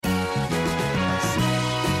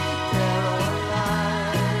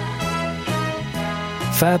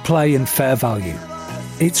Fair play and fair value.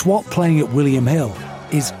 It's what playing at William Hill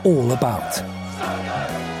is all about.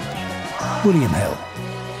 William Hill.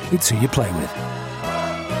 It's who you play with.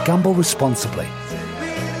 Gamble responsibly.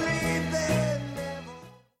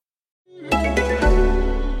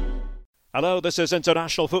 Hello, this is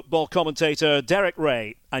international football commentator Derek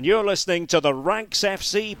Ray, and you're listening to the Ranks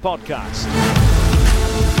FC podcast.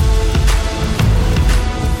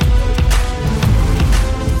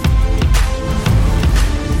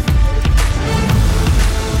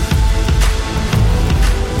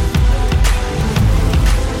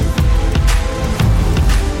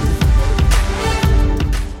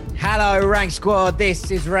 Hello, Rank Squad.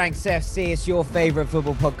 This is Ranks FC. It's your favourite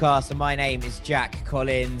football podcast, and my name is Jack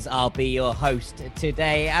Collins. I'll be your host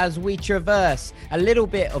today as we traverse a little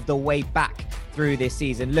bit of the way back through this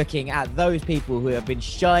season, looking at those people who have been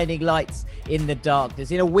shining lights in the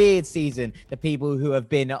darkness in a weird season, the people who have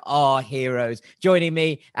been our heroes. Joining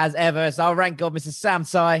me, as ever, is our rank god, Mr. Sam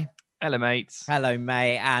Sai. Hello, mates. Hello,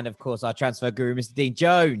 mate. And, of course, our transfer guru, Mr. Dean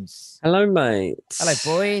Jones. Hello, mates.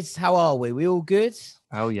 Hello, boys. How are we? We all good?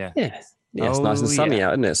 Oh, yeah. Yeah, it's nice and sunny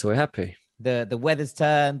out, isn't it? So we're happy. The weather's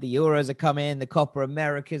turned, the Euros are coming, the Copa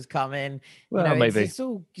America's coming. Well, maybe. It's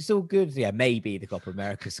all good. Yeah, maybe the Copa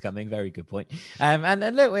America's coming. Very good point.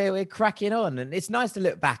 And look, we're cracking on. And it's nice to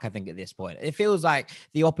look back, I think, at this point. It feels like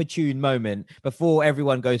the opportune moment before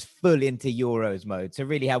everyone goes full into Euros mode to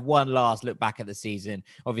really have one last look back at the season.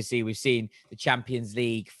 Obviously, we've seen the Champions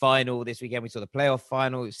League final this weekend. We saw the playoff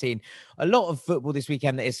final. We've seen a lot of football this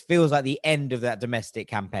weekend. It feels like the end of that domestic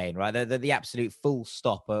campaign, right? The absolute full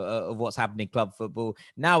stop of what's happening in club football.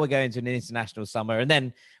 Now we're going to an international summer, and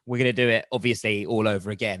then we're going to do it obviously all over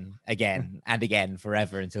again and again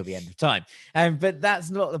forever until the end of time. But that's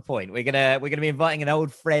not the point. We're gonna be inviting an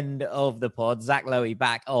old friend of the pod, Zach Lowy,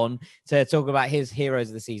 back on to talk about his heroes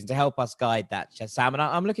of the season, to help us guide that, Sam, and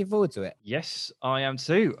I'm looking forward to it. Yes, I am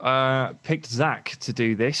too. Picked Zach to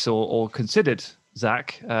do this, or considered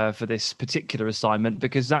Zach for this particular assignment,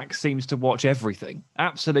 because Zach seems to watch everything,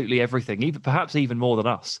 absolutely everything, perhaps even more than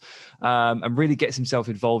us, and really gets himself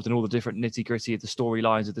involved in all the different nitty-gritty of the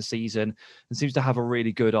storylines of the season, and seems to have a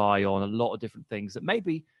really good eye on a lot of different things that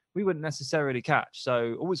maybe we wouldn't necessarily catch.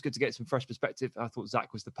 So always good to get some fresh perspective. I thought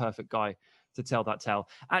Zach was the perfect guy to tell that tale.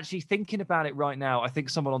 Actually, thinking about it right now, I think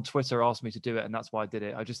someone on Twitter asked me to do it, and that's why I did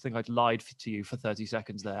it. I just think I'd lied to you for 30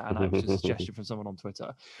 seconds there, and it was a suggestion from someone on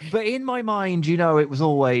Twitter. But in my mind, it was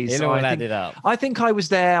always... I think I was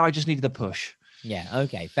there. I just needed a push. Yeah,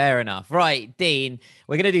 okay, fair enough. Right, Dean,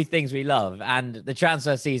 we're going to do things we love, and the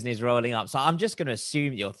transfer season is rolling up. So I'm just going to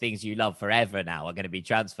assume your things you love forever now are going to be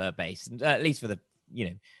transfer-based, at least for the,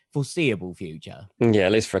 foreseeable future. Yeah,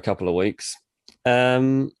 at least for a couple of weeks.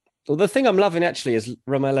 Well, the thing I'm loving actually is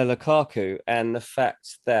Romelu Lukaku, and the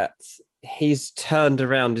fact that he's turned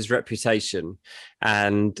around his reputation,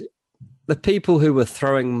 and the people who were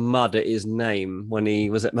throwing mud at his name when he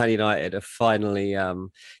was at Man United are finally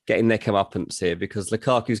getting their comeuppance here, because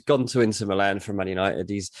Lukaku's gone to Inter Milan from Man United.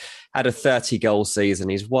 He's had a 30-goal season.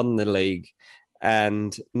 He's won the league.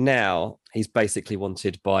 And now he's basically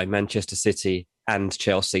wanted by Manchester City and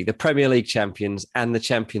Chelsea. The Premier League champions and the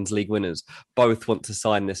Champions League winners both want to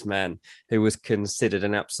sign this man, who was considered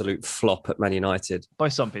an absolute flop at Man United. By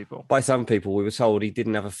some people. We were told he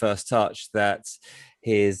didn't have a first touch, that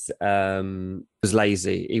his was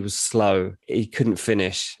lazy, he was slow, he couldn't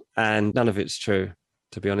finish, and none of it's true.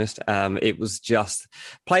 To be honest, it was just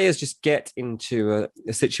players just get into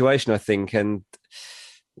a situation, I think, and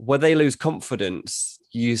where they lose confidence,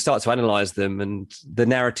 you start to analyze them, and the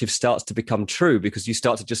narrative starts to become true, because you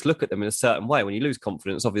start to just look at them in a certain way. When you lose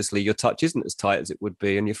confidence, obviously your touch isn't as tight as it would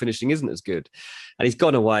be, and your finishing isn't as good. And he's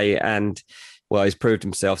gone away, and he's proved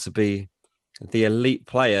himself to be the elite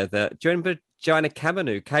player. That, do you remember Joanna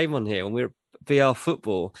Kamanu came on here when we were at VR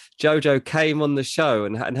Football? Jojo came on the show,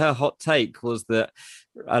 and her hot take was that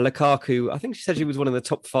Lukaku, I think she said she was one of the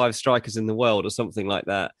top 5 strikers in the world or something like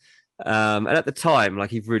that. And at the time,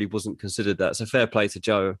 he really wasn't considered that. So fair play to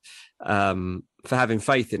Joe for having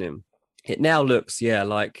faith in him. It now looks,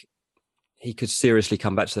 like he could seriously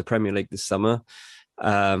come back to the Premier League this summer.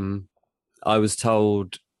 I was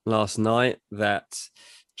told last night that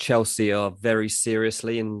Chelsea are very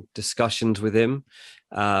seriously in discussions with him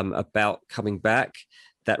about coming back,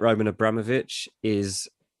 that Roman Abramovich is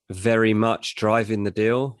very much driving the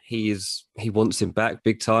deal. He wants him back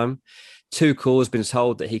big time. Tuchel has been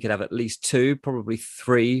told that he could have at least 2, probably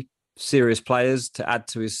 3 serious players to add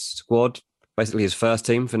to his squad, basically his first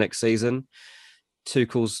team for next season.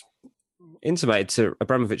 Tuchel's intimated to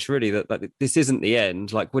Abramovich really that like, this isn't the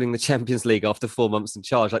end. Like winning the Champions League after 4 months in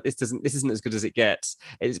charge, like this isn't as good as it gets.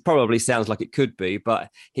 It probably sounds like it could be, but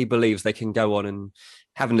he believes they can go on and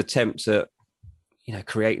have an attempt at,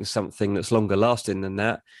 creating something that's longer lasting than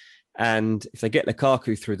that. And if they get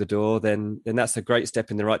Lukaku through the door, then that's a great step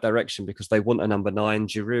in the right direction, because they want a number 9.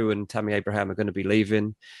 Giroud and Tammy Abraham are going to be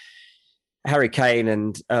leaving. Harry Kane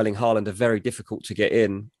and Erling Haaland are very difficult to get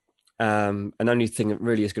in. And the only thing that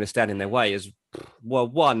really is going to stand in their way is, well,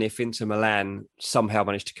 one, if Inter Milan somehow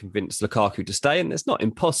managed to convince Lukaku to stay, and it's not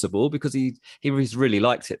impossible because he's really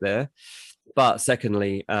liked it there. But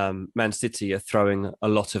secondly, Man City are throwing a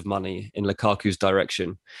lot of money in Lukaku's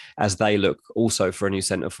direction as they look also for a new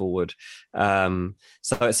centre forward. So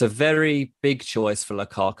it's a very big choice for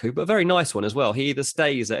Lukaku, but a very nice one as well. He either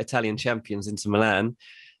stays at Italian champions Inter Milan,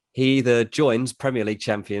 he either joins Premier League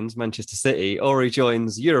champions Manchester City, or he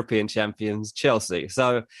joins European champions Chelsea.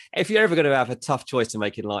 So if you're ever going to have a tough choice to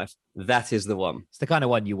make in life, that is the one. It's the kind of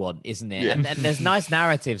one you want, isn't it? Yeah. And there's nice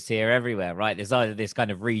narratives here everywhere, right? There's either this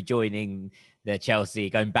kind of rejoining the Chelsea,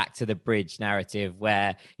 going back to the bridge narrative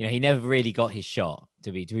where, he never really got his shot,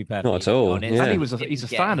 to be perfectly not at all. honest. Yeah. And he's a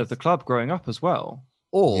fan of the club growing up as well.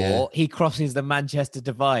 Or he crosses the Manchester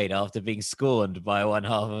divide after being scorned by one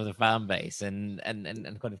half of the fan base and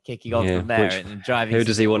kind of kicking on from there and driving. Who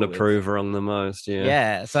does he want to prove wrong the most?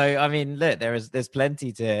 Yeah. So I mean, look, there's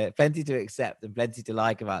plenty to accept and plenty to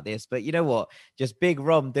like about this. But you know what? Just Big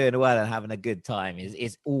Rom doing well and having a good time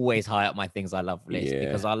is always high up my things I love list,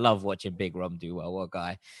 because I love watching Big Rom do well. What a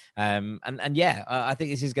guy. I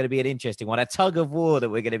think this is going to be an interesting one, a tug of war that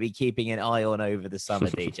we're going to be keeping an eye on over the summer,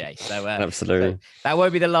 DJ. So absolutely. So that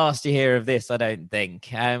won't be the last you hear of this, I don't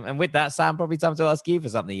think. And with that, Sam, probably time to ask you for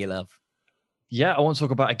something you love. Yeah, I want to talk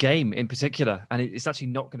about a game in particular, and it's actually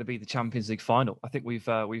not going to be the Champions League final. I think we've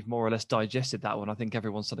more or less digested that one. I think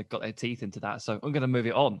everyone's sort of got their teeth into that, so I'm going to move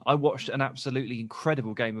it on. I watched an absolutely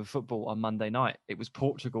incredible game of football on Monday night. It was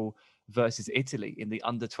Portugal versus Italy in the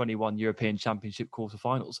Under-21 European Championship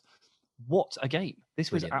quarterfinals. What a game!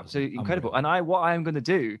 This was absolutely incredible. And what I am going to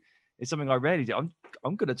do is something I rarely do.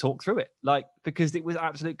 I'm going to talk through it, because it was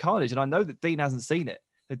absolute carnage, and I know that Dean hasn't seen it.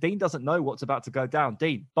 The Dean doesn't know what's about to go down.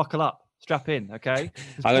 Dean, buckle up. Strap in, okay?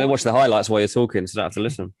 I'm going to watch the highlights while you're talking, so I don't have to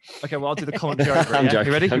listen. Okay, well, I'll do the commentary over it. Yeah?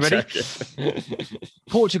 You ready? You ready?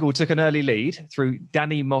 Portugal took an early lead through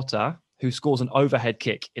Dani Mota, who scores an overhead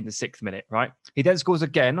kick in the 6th minute, right? He then scores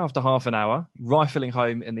again after half an hour, rifling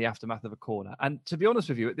home in the aftermath of a corner. And to be honest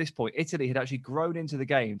with you, at this point, Italy had actually grown into the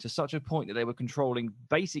game to such a point that they were controlling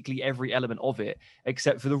basically every element of it,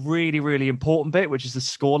 except for the really, really important bit, which is the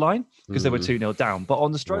scoreline, because they were 2-0 down. But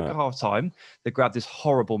on the stroke of half time, they grabbed this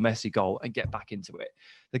horrible Messi goal and get back into it.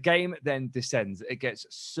 The game then descends. It gets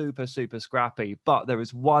super, super scrappy. But there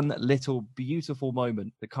is one little beautiful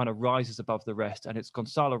moment that kind of rises above the rest. And it's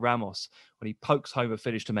Gonzalo Ramos when he pokes home a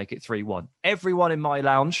finish to make it 3-1. Everyone in my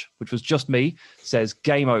lounge, which was just me, says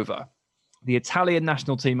game over. The Italian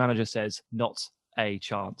national team manager says not a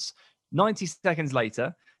chance. 90 seconds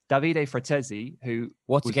later, Davide Fratesi, who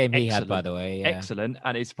what a game he had, by the way. Yeah. Excellent.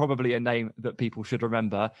 And it's probably a name that people should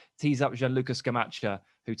remember. Tees up Gianluca Scamacca,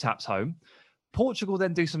 who taps home. Portugal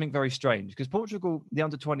then do something very strange, because Portugal, the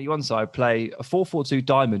under-21 side, play a 4-4-2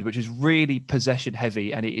 diamond, which is really possession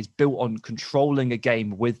heavy, and it is built on controlling a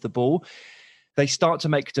game with the ball. They start to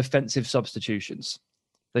make defensive substitutions.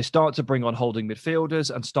 They start to bring on holding midfielders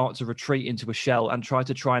and start to retreat into a shell and try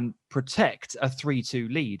and protect a 3-2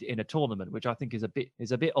 lead in a tournament, which I think is a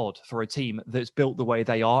bit odd for a team that's built the way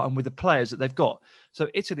they are and with the players that they've got. So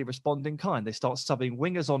Italy respond in kind. They start subbing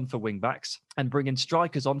wingers on for wing-backs and bringing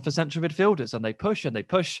strikers on for central midfielders, and they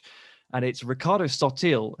push. And it's Ricardo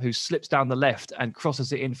Sottil who slips down the left and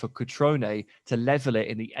crosses it in for Cutrone to level it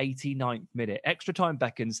in the 89th minute. Extra time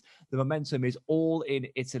beckons. The momentum is all in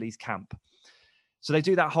Italy's camp. So they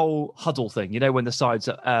do that whole huddle thing, when the sides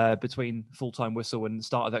between full-time whistle and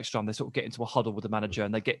start of extra time, they sort of get into a huddle with the manager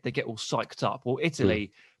and they get all psyched up. Well,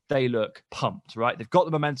 Italy, they look pumped, right? They've got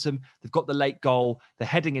the momentum. They've got the late goal. They're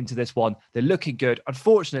heading into this one. They're looking good.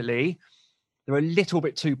 Unfortunately, they're a little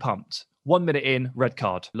bit too pumped. 1 minute in, red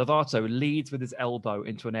card. Lovato leads with his elbow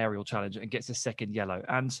into an aerial challenge and gets a second yellow.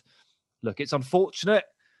 And look, it's unfortunate,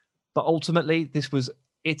 but ultimately this was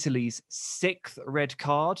Italy's 6th red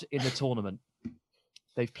card in the tournament.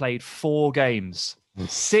 They've played 4 games,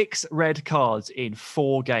 6 red cards in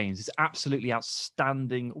 4 games. It's absolutely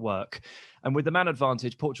outstanding work. And with the man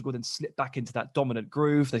advantage, Portugal then slipped back into that dominant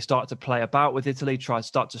groove. They started to play about with Italy,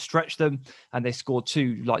 start to stretch them, and they scored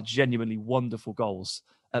 2 genuinely wonderful goals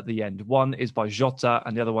at the end. One is by Jota,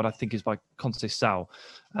 and the other one I think is by Conceição,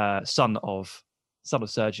 son of son of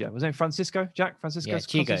Sergio. Was it Francisco? Francisco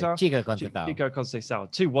Chico Conceição. Chico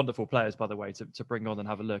Conceição. Two wonderful players, by the way, to bring on and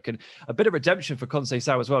have a look. And a bit of redemption for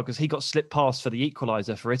Conceição as well, because he got slipped past for the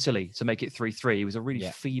equaliser for Italy to make it 3-3. It was a really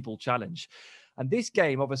feeble challenge. And this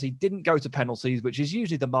game obviously didn't go to penalties, which is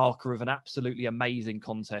usually the marker of an absolutely amazing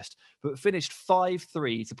contest, but finished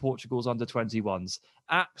 5-3 to Portugal's under-21s.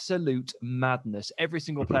 Absolute madness. Every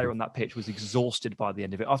single player on that pitch was exhausted by the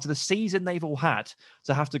end of it. After the season they've all had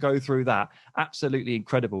to have to go through that, absolutely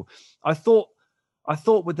incredible. I thought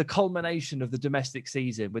with the culmination of the domestic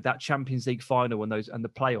season, with that Champions League final and the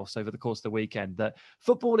playoffs over the course of the weekend, that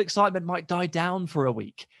football excitement might die down for a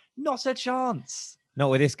week. Not a chance. Not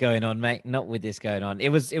with this going on, mate. Not with this going on. It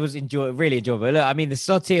was really enjoyable. Look, I mean, the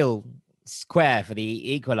Sotil square for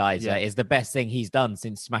the equaliser is the best thing he's done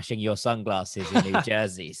since smashing your sunglasses in New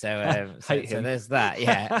Jersey. So there's that.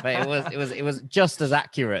 Yeah, but it was just as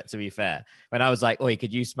accurate, to be fair. When I was like, "Oh,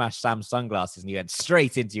 could you smash Sam's sunglasses?" and you went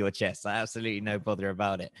straight into your chest. Absolutely no bother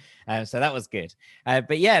about it. So that was good.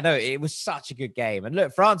 But yeah, no, it was such a good game. And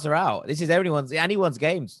look, France are out. This is anyone's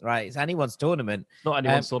games, right? It's anyone's tournament. Not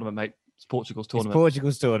anyone's tournament, mate. It's Portugal's tournament. It's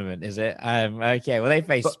Portugal's tournament, is it? Okay. Well, they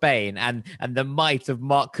face Spain and the might of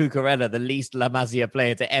Marc Cucurella, the least La Masia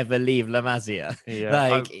player to ever leave La Masia.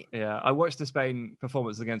 Yeah, I watched the Spain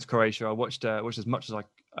performance against Croatia. I watched as much as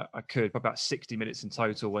I could, about 60 minutes in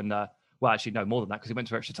total. And well, actually, no, more than that, because it went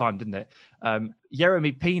to extra time, didn't it?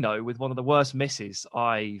 Jeremy Pino with one of the worst misses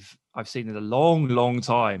I've seen in a long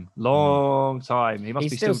time. He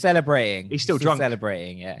must be still celebrating. He's still drunk.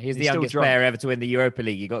 Celebrating, yeah. He's the youngest player ever to win the Europa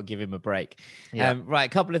League. You got to give him a break. Yeah. Right,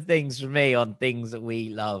 a couple of things from me on things that we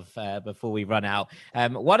love before we run out.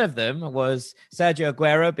 One of them was Sergio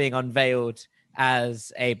Aguero being unveiled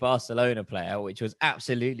as a Barcelona player, which was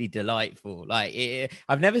absolutely delightful.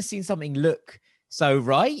 I've never seen something look so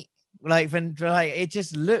right. It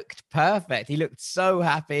just looked perfect. He looked so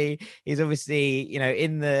happy. He's obviously,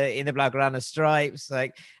 in the Blaugrana stripes,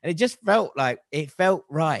 and it just felt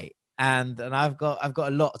right. And I've got a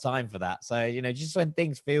lot of time for that. So, just when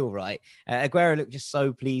things feel right, Aguero looked just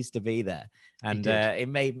so pleased to be there. And it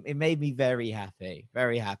made me very happy,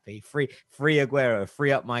 very happy. Free Aguero,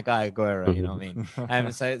 free up my guy Aguero, you know what I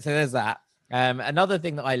mean? So there's that. Another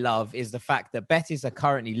thing that I love is the fact that Betis are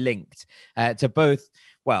currently linked to both,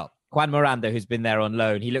 Juan Miranda, who's been there on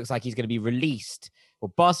loan. He looks like he's going to be released.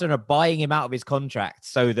 Well, Barcelona are buying him out of his contract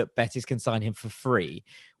so that Betis can sign him for free,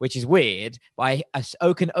 which is weird. But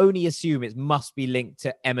I can only assume it must be linked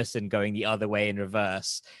to Emerson going the other way in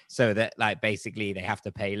reverse, so that basically they have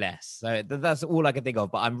to pay less. So that's all I can think of.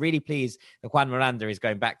 But I'm really pleased that Juan Miranda is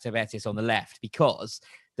going back to Betis on the left, because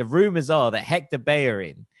the rumors are that Hector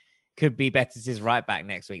Bellerin could be Betis's right back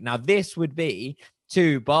next week. Now, this would be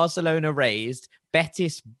two Barcelona-raised,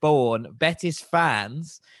 Betis-born, Betis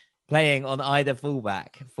fans playing on either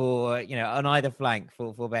fullback on either flank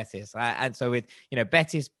for Betis. And so with,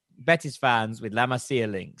 Betis fans with La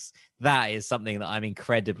Masia links, that is something that I'm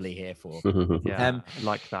incredibly here for. Yeah,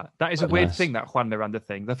 like that. That is a weird thing, that Juan Miranda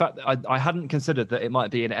thing. The fact that I hadn't considered that it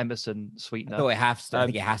might be an Emerson sweetener. I thought it has to. I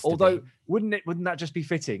think it has to. Although, wouldn't that just be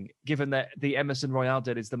fitting, given that the Emerson Royal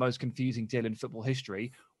deal is the most confusing deal in football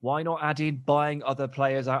history? Why not add in buying other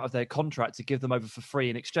players out of their contract to give them over for free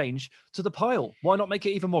in exchange to the pile? Why not make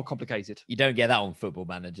it even more complicated? You don't get that on Football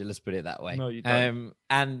Manager, let's put it that way. No, you don't.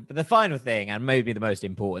 But the final thing, and maybe the most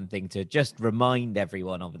important thing to just remind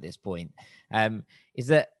everyone of at this point, is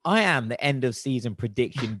that I am the end of season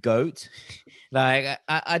prediction GOAT.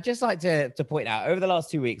 I just like to point out, over the last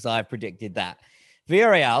 2 weeks, I've predicted that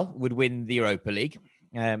Villarreal would win the Europa League,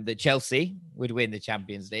 that Chelsea would win the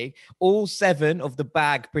Champions League. All 7 of the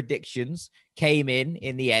bag predictions came in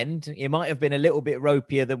the end. It might have been a little bit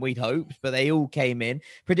ropier than we'd hoped, but they all came in.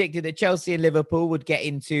 Predicted that Chelsea and Liverpool would get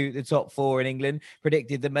into the top 4 in England.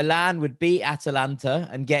 Predicted that Milan would beat Atalanta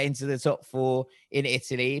and get into the top 4 in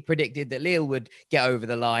Italy. Predicted that Lille would get over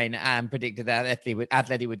the line, and predicted that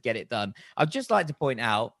Atleti would get it done. I'd just like to point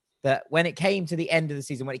out that when it came to the end of the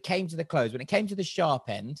season, when it came to the close, when it came to the sharp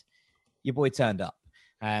end, your boy turned up.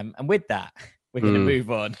 And with that, we're going to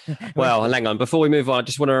move on. Well, hang on. Before we move on, I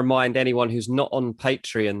just want to remind anyone who's not on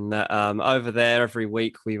Patreon that over there every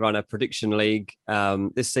week we run a prediction league.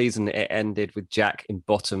 This season it ended with Jack in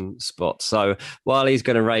bottom spot. So while he's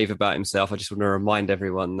going to rave about himself, I just want to remind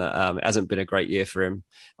everyone that it hasn't been a great year for him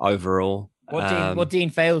overall. What Dean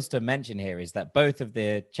fails to mention here is that both of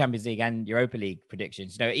the Champions League and Europa League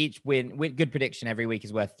predictions, each good prediction every week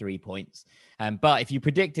is worth 3 points. But if you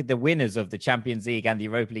predicted the winners of the Champions League and the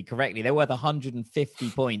Europa League correctly, they're worth 150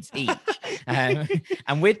 points each.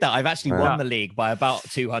 And with that, I've actually won the league by about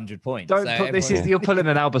 200 points. Don't put this is you're pulling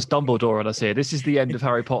an Albus Dumbledore on us here. This is the end of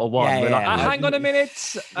Harry Potter 1. We're like, hang on a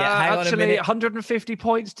minute. Actually, 150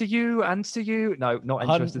 points to you and to you. No, not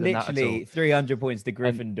interested in that at all. Literally 300 points to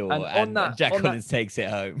Gryffindor, and Jack Collins takes it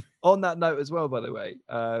home. On that note as well, by the way,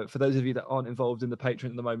 for those of you that aren't involved in the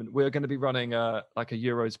Patreon at the moment, we're going to be running like a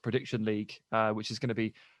Euros prediction league, which is going to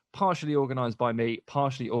be partially organised by me,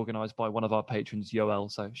 partially organised by one of our patrons,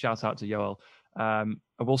 Yoel. So shout out to Yoel. And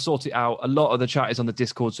we'll sort it out. A lot of the chat is on the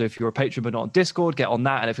Discord. So if you're a patron but not on Discord, get on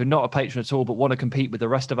that. And if you're not a patron at all but want to compete with the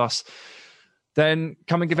rest of us, then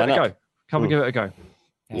come and give it a go. Come and give it a go.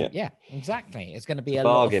 Yeah, exactly. It's going to be a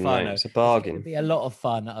lot of fun. Mate. It's a bargain. It's going to be a lot of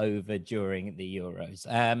fun over during the Euros.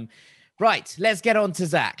 Right, let's get on to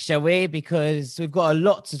Zach, shall we? Because we've got a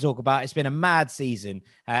lot to talk about. It's been a mad season,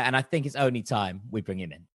 and I think it's only time we bring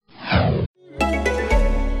him in.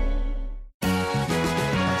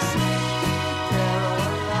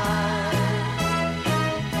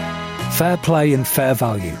 Fair play and fair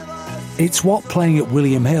value. It's what playing at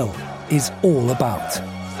William Hill is all about.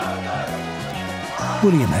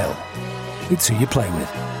 William Hill. It's who you play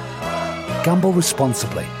with. Gamble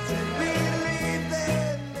responsibly.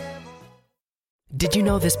 Did you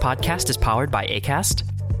know this podcast is powered by Acast?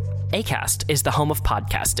 Acast is the home of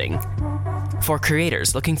podcasting. For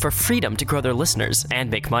creators looking for freedom to grow their listeners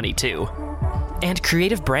and make money too. And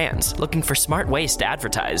creative brands looking for smart ways to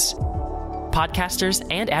advertise. Podcasters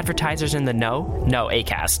and advertisers in the know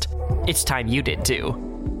Acast. It's time you did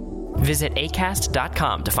too. Visit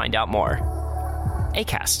acast.com to find out more.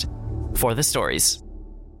 Acast, for the stories.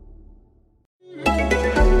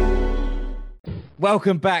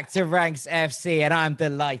 Welcome back to Ranks FC, and I'm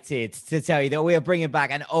delighted to tell you that we are bringing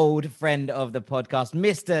back an old friend of the podcast,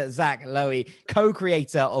 Mr. Zach Lowy,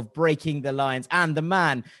 co-creator of Breaking the Lines and the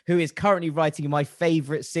man who is currently writing my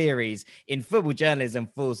favorite series in football journalism,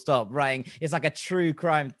 full stop. It's like a true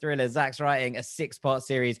crime thriller. Zach's writing a 6-part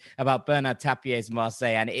series about Bernard Tapier's Marseille,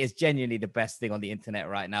 and it is genuinely the best thing on the internet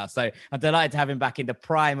right now. So I'm delighted to have him back in the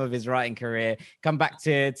prime of his writing career. Come back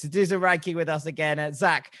to do some ranking with us again.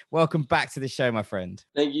 Zach, welcome back to the show, my friend.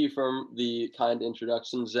 Thank you for the kind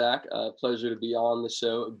introduction, Zach. Pleasure to be on the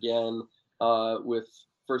show again with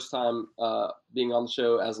first time being on the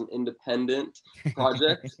show as an independent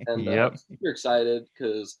project. And super excited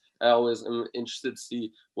because I always am interested to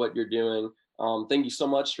see what you're doing. Thank you so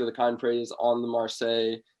much for the kind praise on the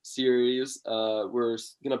Marseille series. We're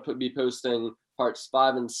going to be posting parts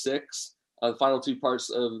 5 and 6, the final 2 parts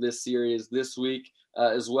of this series this week,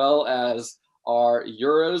 as well as our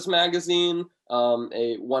Euros magazine,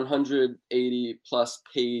 a 180 plus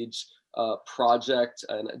page project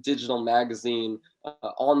and a digital magazine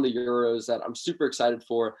on the Euros that I'm super excited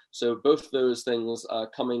for. So both those things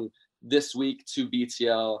coming this week to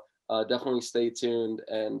BTL. Definitely stay tuned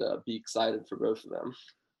and be excited for both of them.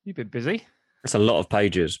 You've been busy. That's a lot of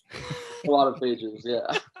pages. A lot of pages, yeah.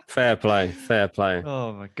 Fair play.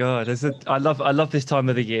 Oh my God. I love this time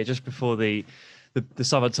of the year just before the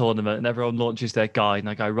summer tournament, and everyone launches their guide, and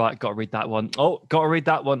I go, right, got to read that one. Oh, got to read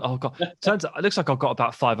that one. Oh, God. Turns out, it looks like I've got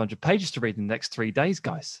about 500 pages to read in the next 3 days,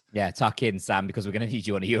 guys. Yeah, tuck in, Sam, because we're going to need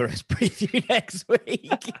you on a Euros preview next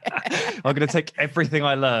week. I'm going to take everything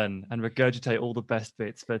I learn and regurgitate all the best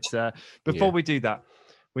bits. But before we do that,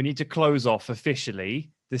 we need to close off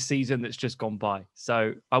officially the season that's just gone by.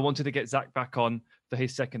 So I wanted to get Zach back on for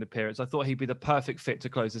his second appearance. I thought he'd be the perfect fit to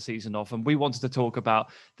close the season off. And we wanted to talk about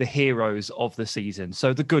the heroes of the season.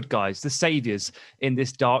 So the good guys, the saviors in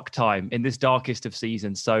this dark time, in this darkest of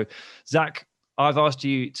seasons. So Zach, I've asked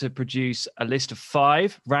you to produce a list of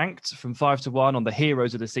 5 ranked from 5 to 1 on the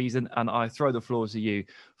heroes of the season. And I throw the floor to you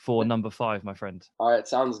for number 5, my friend. All right.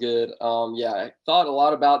 Sounds good. I thought a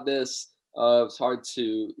lot about this. It's hard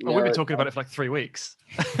to. We've been talking about it for like 3 weeks.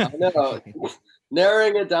 I know.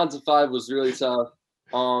 Narrowing it down to 5 was really tough.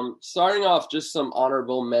 Starting off, just some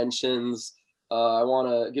honorable mentions. I want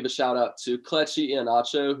to give a shout out to Kelechi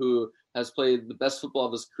Iheanacho, who has played the best football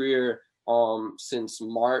of his career since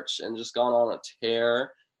March and just gone on a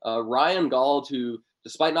tear. Ryan Gauld, who,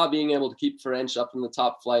 despite not being able to keep French up in the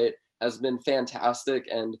top flight, has been fantastic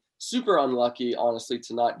and super unlucky, honestly,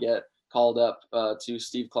 to not get called up to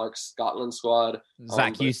Steve Clark's Scotland squad.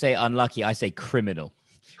 Zach, you say unlucky, I say criminal.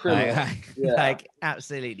 Like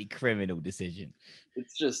absolutely criminal decision.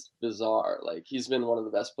 It's just bizarre. Like, he's been one of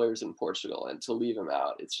the best players in Portugal, and to leave him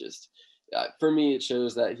out, it's just, for me, it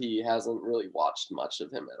shows that he hasn't really watched much of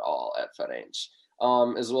him at all at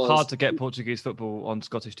Ferenc. As well, hard to get Portuguese football on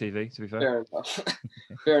Scottish TV, to be fair. Fair enough.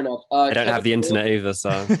 Fair enough. I don't have the internet either,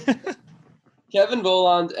 so. Kevin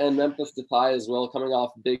Volland and Memphis Depay as well, coming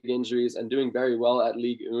off big injuries and doing very well at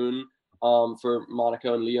Ligue 1. for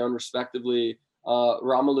Monaco and Lyon, respectively.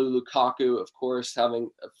 Romelu Lukaku, of course, having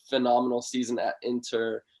a phenomenal season at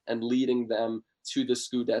Inter and leading them to the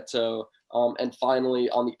Scudetto. And finally,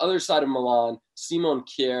 on the other side of Milan, Simon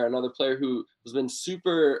Kjaer, another player who has been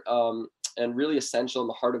super and really essential in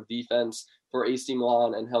the heart of defense for AC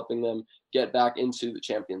Milan and helping them get back into the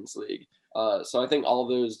Champions League. So I think all of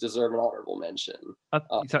those deserve an honorable mention.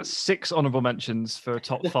 That's 6 honorable mentions for a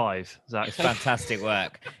top 5, Zach. It's fantastic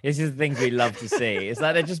work. This is the things we love to see. It's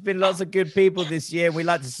like there's just been lots of good people this year. We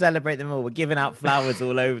like to celebrate them all. We're giving out flowers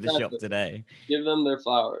all over the shop today. Give them their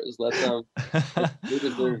flowers. Let them they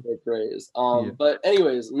deserve their praise. But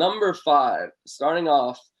anyways, number 5, starting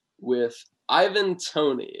off with Ivan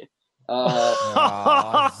Toney.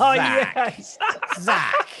 Zach. Yes.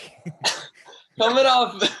 Zach. Coming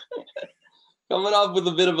off with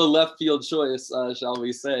a bit of a left field choice, shall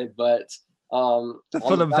we say? But the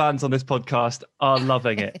Fulham fans on this podcast are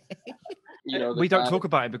loving it. We don't fact, talk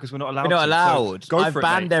about it because we're not allowed. We're not allowed. So I've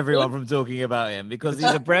banned everyone from talking about him because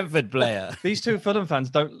he's a Brentford player. These 2 Fulham fans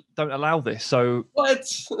don't allow this. So what?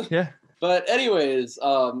 Yeah. But anyways,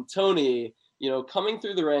 Toney, coming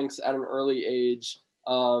through the ranks at an early age,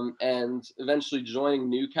 and eventually joining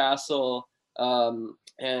Newcastle.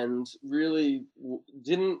 And really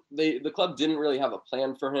the club didn't really have a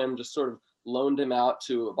plan for him, just sort of loaned him out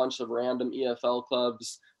to a bunch of random EFL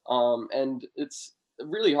clubs. And it's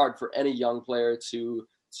really hard for any young player to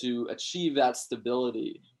achieve that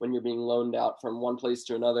stability when you're being loaned out from one place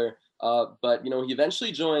to another. But he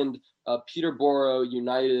eventually joined Peterborough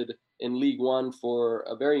United in League One for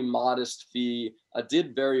a very modest fee,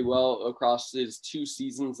 did very well across his 2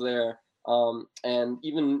 seasons there. And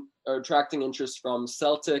even attracting interest from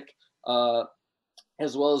Celtic,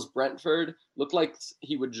 as well as Brentford. Looked like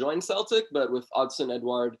he would join Celtic, but with Odsonne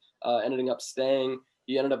Edouard ending up staying,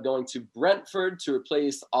 he ended up going to Brentford to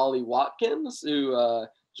replace Ollie Watkins, who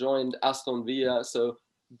joined Aston Villa. So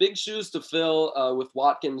big shoes to fill with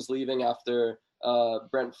Watkins leaving after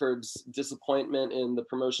Brentford's disappointment in the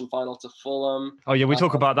promotion final to Fulham. Oh yeah, we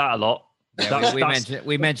talk about that a lot. Yeah,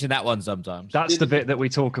 we mention that one sometimes. That's the bit that we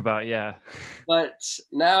talk about, yeah. But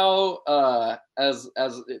now, as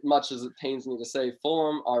much as it pains me to say,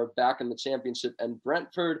 Fulham are back in the Championship and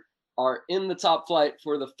Brentford are in the top flight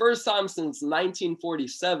for the first time since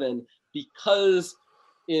 1947 because,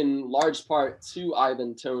 in large part, to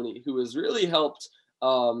Ivan Toney, who has really helped,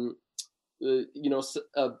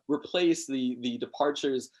 replace the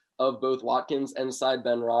departures of both Watkins and Said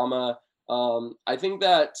Benrahma. I think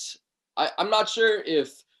that. I'm not sure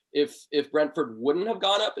if Brentford wouldn't have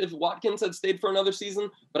gone up if Watkins had stayed for another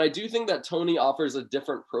season, but I do think that Toney offers a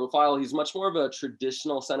different profile. He's much more of a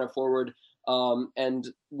traditional center forward,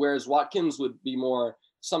 and whereas Watkins would be more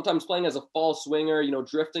sometimes playing as a false winger,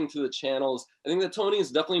 drifting through the channels. I think that Toney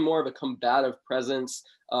is definitely more of a combative presence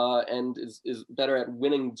and is better at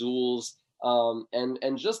winning duels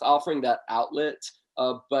and just offering that outlet.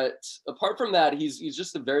 But apart from that, he's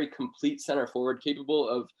just a very complete center forward, capable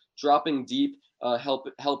of dropping deep,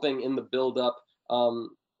 helping in the build-up,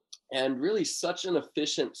 and really such an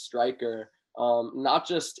efficient striker, not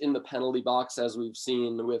just in the penalty box as we've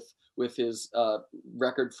seen with his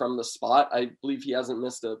record from the spot. I believe he hasn't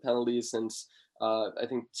missed a penalty since I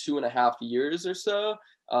think 2.5 years or so.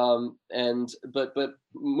 But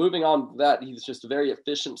moving on to that, he's just a very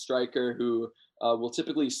efficient striker who will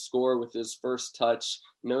typically score with his first touch,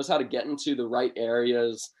 knows how to get into the right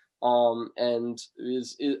areas, and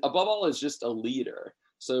is above all is just a leader.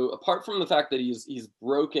 So apart from the fact that he's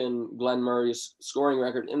broken Glenn Murray's scoring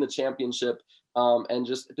record in the Championship and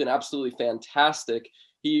just been absolutely fantastic,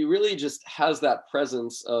 he really just has that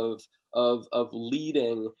presence of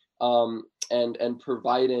leading and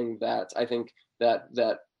providing that. I think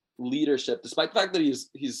that leadership, despite the fact that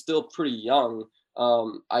he's still pretty young.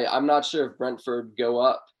 I'm not sure if Brentford go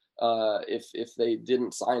up if they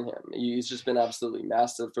didn't sign him. He's just been absolutely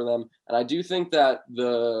massive for them, and I do think that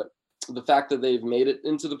the fact that they've made it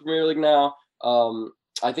into the Premier League now,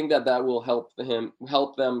 I think that will help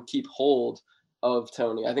them keep hold of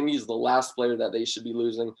Toney. I think he's the last player that they should be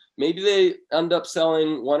losing. Maybe they end up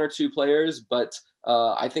selling 1 or 2 players, but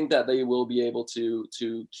I think that they will be able to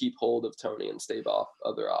keep hold of Toney and stave off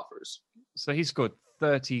other offers. So he scored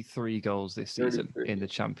 33 goals this season in the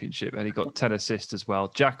Championship, and he got 10 assists as well.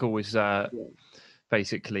 Jack always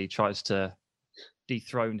basically tries to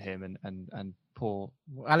dethrone him and poor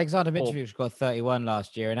Alexander Mitrovic got 31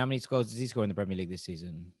 last year, and how many goals does he score in the Premier League this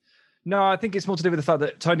season? No, I think it's more to do with the fact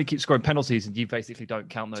that Toney keeps scoring penalties, and you basically don't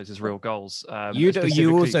count those as real goals.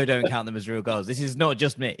 You also don't count them as real goals. This is not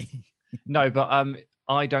just me. No, but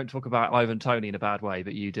I don't talk about Ivan Toney in a bad way,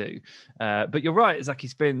 but you do. But you're right, Zach.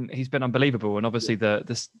 He's been unbelievable, and obviously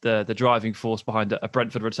the driving force behind a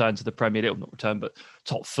Brentford return to the Premier League, not return, but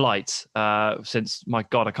top flight since, my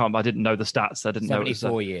God, I didn't know the stats. I didn't know it was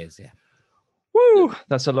 74 years. Yeah. Woo,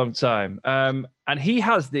 that's a long time. And he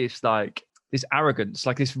has this arrogance,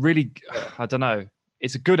 like this really, I don't know.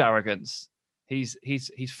 It's a good arrogance.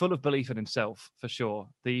 He's full of belief in himself, for sure.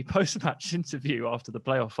 The post-match interview after the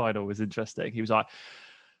playoff final was interesting. He was like,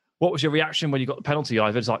 "What was your reaction when you got the penalty,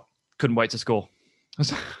 Ivan?" It's like, "Couldn't wait to score." I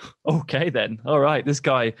was like, "Okay, then. All right, this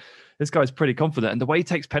guy's pretty confident." And the way he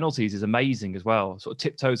takes penalties is amazing as well. Sort of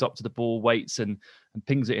tiptoes up to the ball, waits and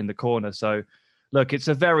pings it in the corner. So, look, it's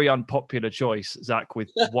a very unpopular choice, Zach, with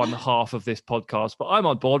one half of this podcast, but I'm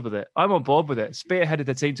on board with it. Spearheaded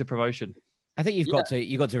the team to promotion. I think you've got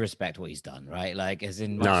to respect what he's done, right? Like, as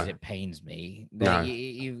in much as it pains me,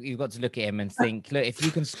 you've got to look at him and think, look, if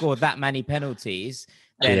you can score that many penalties,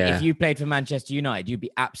 then if you played for Manchester United, you'd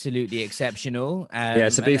be absolutely exceptional.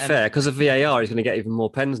 To be fair, because of VAR, he's going to get even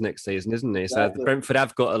more pens next season, isn't he? So Brentford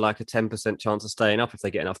have got a 10% chance of staying up if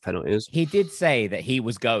they get enough penalties. He did say that he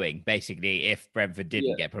was going, basically, if Brentford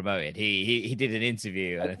didn't get promoted. He did an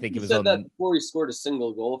interview, and I think it was on that before he scored a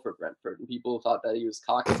single goal for Brentford, and people thought that he was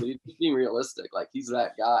cocky. But he's being realistic, like he's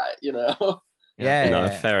that guy, you know.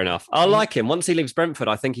 Fair enough. I like him. Once he leaves Brentford,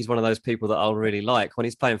 I think he's one of those people that I'll really like. When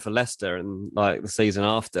he's playing for Leicester and the season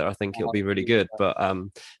after, I think it'll be really good. But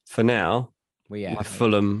for now, my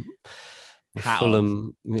Fulham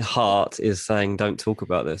heart is saying don't talk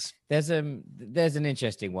about this. There's an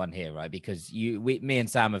interesting one here, right? Because me and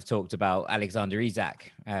Sam have talked about Alexander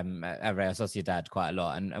Isak at Real Sociedad quite a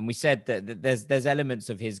lot, and we said that there's elements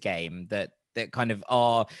of his game that kind of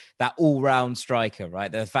are that all-round striker,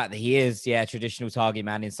 right? The fact that he is, traditional target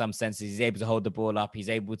man in some senses. He's able to hold the ball up. He's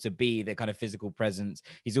able to be the kind of physical presence.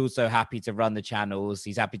 He's also happy to run the channels.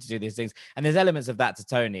 He's happy to do these things. And there's elements of that to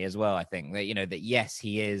Toney as well, I think. That yes,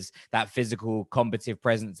 he is that physical, combative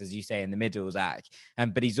presence, as you say, in the middle, Zach.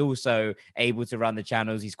 But he's also able to run the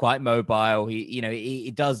channels. He's quite mobile.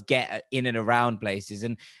 He does get in and around places.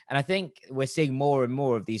 And I think we're seeing more and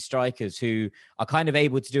more of these strikers who are kind of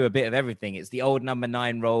able to do a bit of everything. It's the old number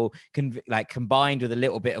 9 role, combined with a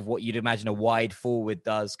little bit of what you'd imagine a wide forward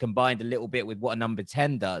does, combined a little bit with what a number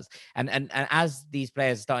 10 does. And as these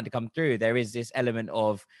players are starting to come through, there is this element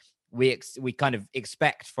of we kind of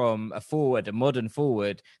expect from a modern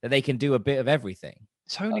forward, that they can do a bit of everything.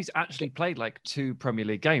 Toney's actually played 2 Premier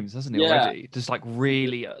League games, hasn't he, already? Just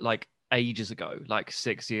really ages ago,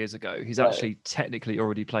 6 years ago. He's actually technically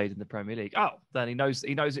already played in the Premier League. Oh, then he knows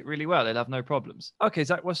it really well. He'll have no problems. Okay,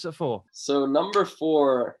 Zach, what's it for? So number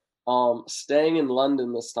 4, staying in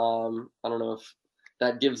London this time. I don't know if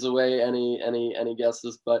that gives away any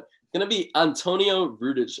guesses, but it's going to be Antonio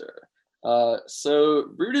Rudiger. So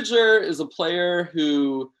Rudiger is a player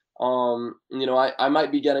who, I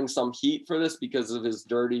might be getting some heat for this because of his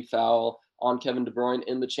dirty foul on Kevin De Bruyne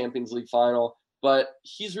in the Champions League final. But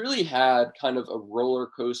he's really had kind of a roller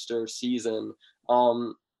coaster season.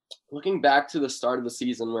 Looking back to the start of the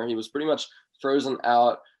season where he was pretty much frozen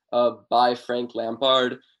out by Frank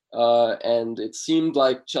Lampard, and it seemed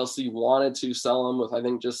like Chelsea wanted to sell him with, I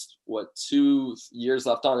think, just 2 years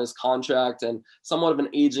left on his contract and somewhat of an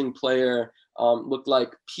aging player. Looked like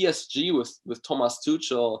PSG with Thomas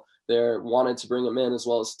Tuchel there wanted to bring him in, as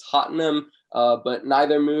well as Tottenham, but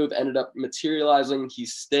neither move ended up materializing. He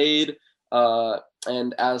stayed.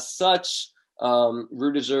 And as such,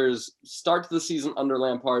 Rudiger's start to the season under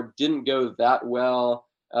Lampard didn't go that well.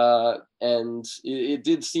 And it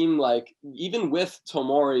did seem like even with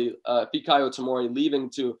Fikayo Tomori leaving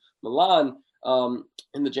to Milan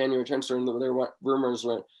in the January transfer, and there were rumors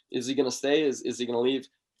were, is he going to stay? Is he going to leave?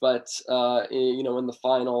 But, in the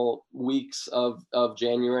final weeks of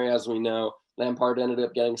January, as we know, Lampard ended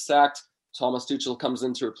up getting sacked. Thomas Tuchel comes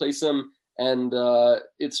in to replace him. And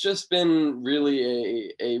it's just been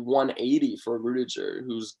really a 180 for Rudiger,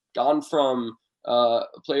 who's gone from a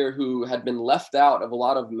player who had been left out of a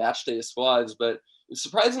lot of matchday squads, but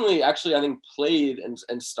surprisingly, actually, I think played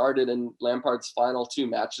and started in Lampard's final 2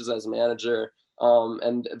 matches as manager.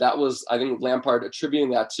 And that was, I think, Lampard attributing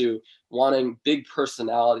that to wanting big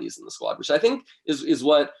personalities in the squad, which I think is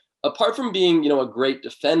what, apart from being, a great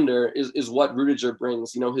defender, is what Rudiger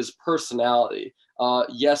brings, his personality.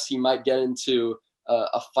 Yes, he might get into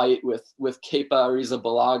a fight with Kepa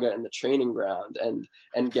Arrizabalaga in the training ground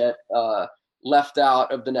and get left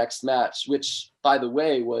out of the next match, which, by the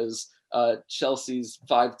way, was Chelsea's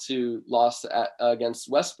 5-2 loss against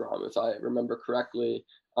West Brom, if I remember correctly,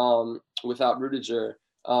 without Rudiger.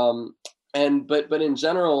 But in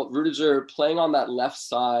general, Rudiger playing on that left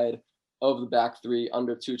side, of the back three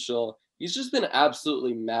under Tuchel. He's just been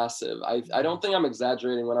absolutely massive. I don't think I'm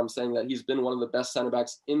exaggerating when I'm saying that he's been one of the best center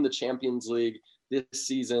backs in the Champions League this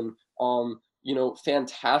season.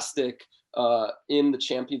 Fantastic in the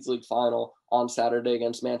Champions League final on Saturday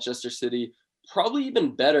against Manchester City. Probably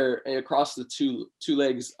even better across the two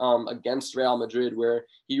legs against Real Madrid, where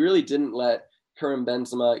he really didn't let Karim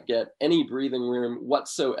Benzema get any breathing room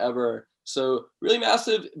whatsoever. So really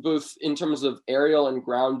massive, both in terms of aerial and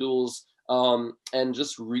ground duels, and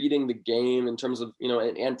just reading the game in terms of,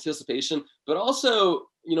 an anticipation, but also,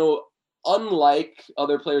 unlike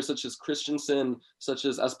other players such as Christensen, such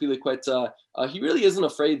as Azpilicueta, he really isn't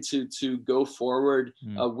afraid to go forward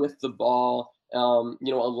with the ball,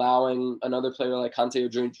 allowing another player like Kante or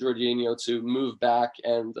Jorginho to move back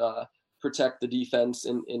and protect the defense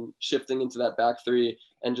in shifting into that back three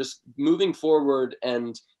and just moving forward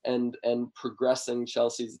and progressing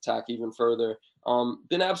Chelsea's attack even further.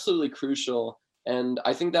 Been absolutely crucial. And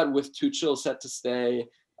I think that with Tuchel set to stay,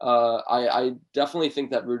 I definitely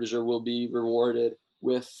think that Rudiger will be rewarded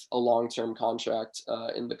with a long-term contract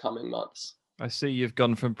in the coming months. I see you've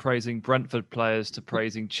gone from praising Brentford players to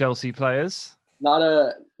praising Chelsea players. Not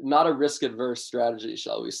a risk-adverse strategy,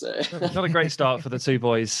 shall we say. Not a great start for the two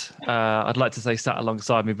boys. I'd like to say sat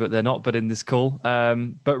alongside me, but they're not, but in this call.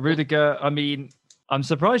 But Rudiger, I mean, I'm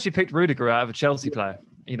surprised you picked Rudiger out of a Chelsea player.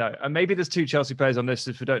 And maybe there's two Chelsea players on this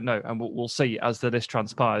if we don't know, and we'll see as the list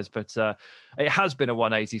transpires. But it has been a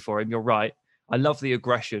 180 for him. You're right. I love the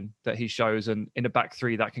aggression that he shows, and in a back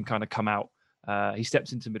three that can kind of come out. He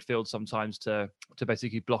steps into midfield sometimes to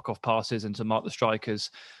basically block off passes and to mark the strikers,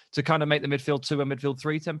 to kind of make the midfield 2 and midfield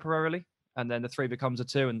 3 temporarily, and then the 3 becomes a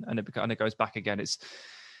 2, and it goes back again.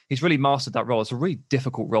 He's really mastered that role. It's a really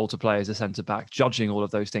difficult role to play as a centre-back, judging all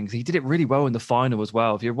of those things. He did it really well in the final as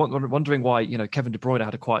well. If you're wondering why, Kevin De Bruyne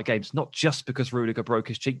had a quiet game, it's not just because Rudiger broke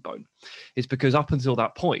his cheekbone. It's because up until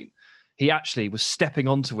that point, he actually was stepping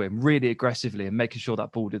onto him really aggressively and making sure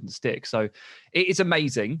that ball didn't stick. So it is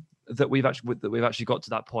amazing that we've actually got to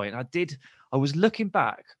that point. I was looking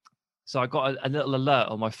back. So I got a little alert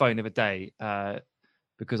on my phone the other day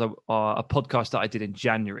because a podcast that I did in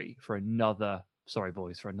January for another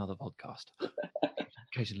podcast.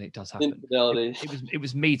 Occasionally it does happen. It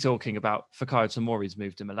was me talking about Fikayo Tomori's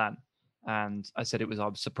move to Milan. And I said I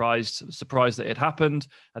was surprised that it happened.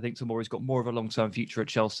 I think Tomori's got more of a long-term future at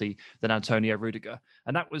Chelsea than Antonio Rudiger.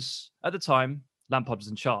 And that was, at the time, Lampard was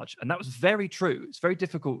in charge. And that was very true. It's very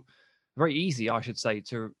difficult, very easy, I should say,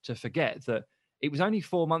 to forget that it was only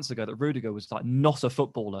 4 months ago that Rudiger was like not a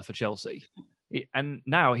footballer for Chelsea. And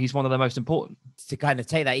now he's one of the most important. To kind of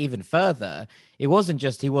take that even further, it wasn't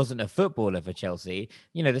just he wasn't a footballer for Chelsea.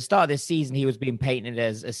 The start of this season, he was being painted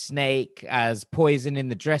as a snake, as poison in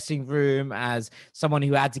the dressing room, as someone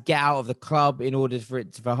who had to get out of the club in order for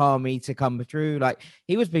harm to come through. Like,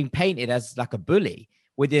 he was being painted as like a bully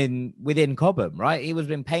within Cobham, right? He was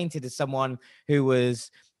being painted as someone who was,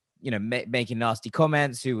 making nasty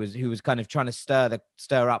comments, who was kind of trying to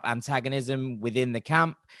stir up antagonism within the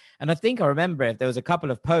camp. And I think I remember if there was a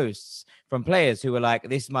couple of posts from players who were like,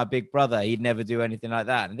 this is my big brother, he'd never do anything like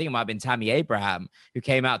that. And I think it might have been Tammy Abraham who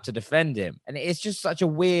came out to defend him. And it's just such a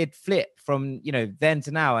weird flip from, then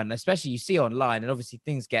to now. And especially you see online, and obviously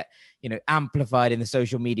things get, amplified in the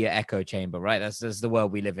social media echo chamber, right? That's the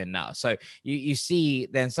world we live in now. So you see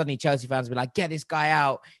then suddenly Chelsea fans be like, get this guy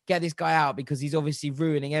out because he's obviously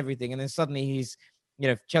ruining everything. And then suddenly he's,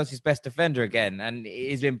 Chelsea's best defender again. And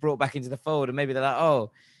he's been brought back into the fold. And maybe they're like,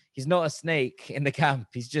 oh, he's not a snake in the camp.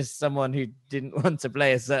 He's just someone who didn't want to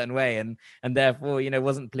play a certain way and therefore,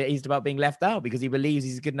 wasn't pleased about being left out because he believes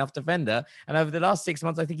he's a good enough defender. And over the last 6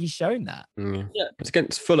 months, I think he's shown that. Yeah. It's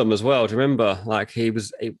against Fulham as well. Do you remember? Like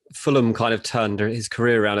Fulham kind of turned his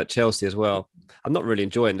career around at Chelsea as well. I'm not really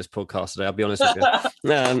enjoying this podcast today, I'll be honest with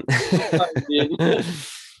you.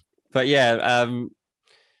 But yeah,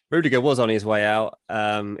 Rudiger was on his way out.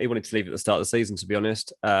 He wanted to leave at the start of the season, to be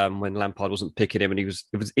honest, when Lampard wasn't picking him, and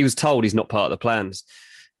he was told he's not part of the plans.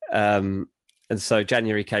 And so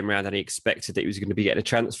January came around and he expected that he was going to be getting a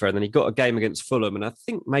transfer. And then he got a game against Fulham and I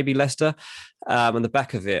think maybe Leicester on the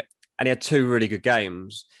back of it. And he had 2 really good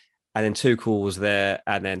games. And then Tuchel was there.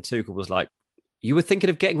 And then Tuchel was like, you were thinking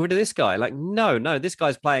of getting rid of this guy? Like, no, this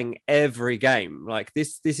guy's playing every game. Like,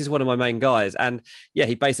 this is one of my main guys. And yeah,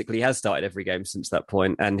 he basically has started every game since that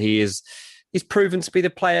point. And he's proven to be the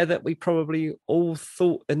player that we probably all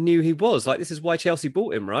thought and knew he was. Like, this is why Chelsea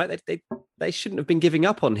bought him, right? They shouldn't have been giving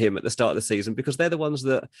up on him at the start of the season because they're the ones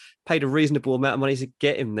that paid a reasonable amount of money to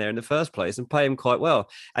get him there in the first place and pay him quite well.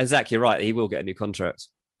 And Zach, you're right, he will get a new contract.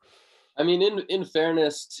 I mean, in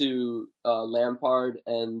fairness to Lampard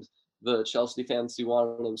and the Chelsea fans who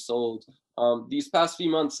wanted him sold. These past few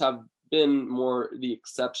months have been more the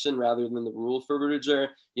exception rather than the rule for Rudiger.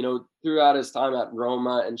 Throughout his time at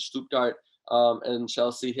Roma and Stuttgart and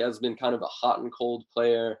Chelsea, he has been kind of a hot and cold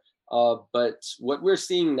player. But what we're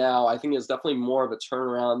seeing now, I think, is definitely more of a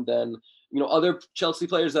turnaround than other Chelsea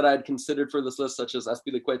players that I had considered for this list, such as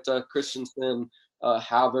Azpilicueta, Christensen,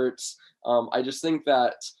 Havertz. I just think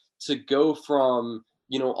that to go from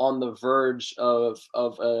on the verge of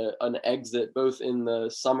an exit, both in the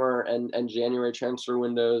summer and January transfer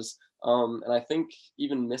windows, and I think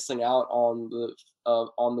even missing out on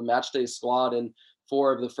the matchday squad in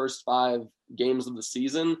 4 of the first 5 games of the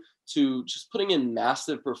season, to just putting in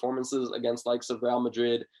massive performances against likes of Real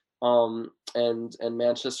Madrid and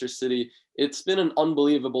Manchester City. It's been an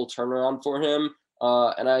unbelievable turnaround for him,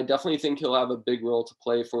 and I definitely think he'll have a big role to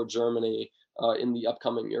play for Germany in the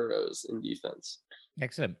upcoming Euros in defense.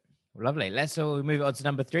 Excellent. Lovely. Let's all move on to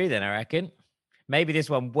number 3 then, I reckon. Maybe this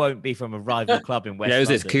one won't be from a rival club in West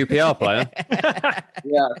London. It's QPR player.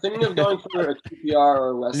 Yeah, thinking of going for a QPR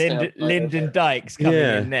or West Ham. Lyndon Dykes coming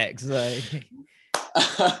in next. So.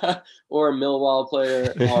 Or a Millwall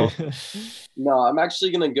player. No, I'm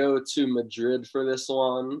actually going to go to Madrid for this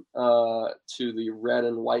one, to the red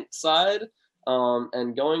and white side,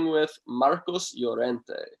 and going with Marcos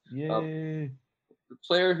Llorente. The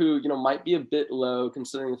player who, might be a bit low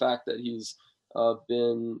considering the fact that he's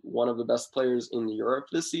been one of the best players in Europe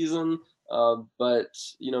this season, but,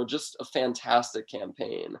 just a fantastic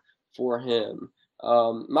campaign for him.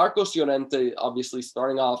 Marcos Llorente, obviously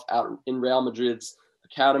starting off in Real Madrid's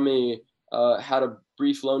academy, had a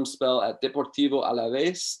brief loan spell at Deportivo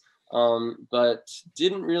Alavés, but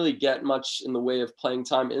didn't really get much in the way of playing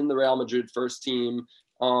time in the Real Madrid first team.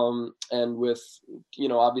 And with,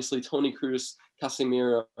 obviously Toni Kroos,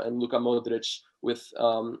 Casemiro, and Luka Modric with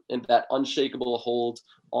in that unshakable hold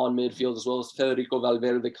on midfield, as well as Federico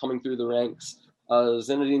Valverde coming through the ranks,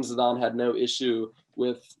 Zinedine Zidane had no issue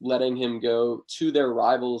with letting him go to their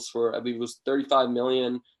rivals for, I believe it was 35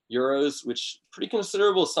 million euros, which pretty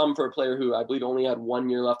considerable sum for a player who I believe only had 1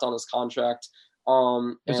 year left on his contract. It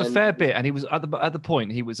was a fair bit, and he was at the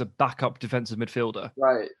point he was a backup defensive midfielder,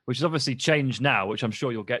 right? Which has obviously changed now, which I'm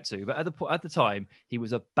sure you'll get to. But at the time, he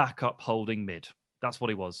was a backup holding mid. That's what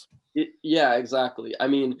he was. Yeah, exactly. I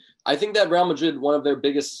mean, I think that Real Madrid, one of their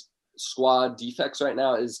biggest squad defects right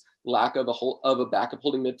now is lack of a backup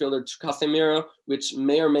holding midfielder to Casemiro, which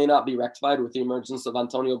may or may not be rectified with the emergence of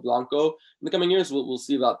Antonio Blanco in the coming years. We'll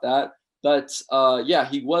see about that. But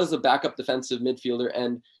he was a backup defensive midfielder,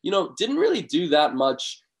 and didn't really do that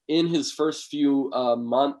much in his first few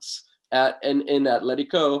months in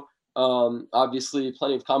Atletico. Obviously,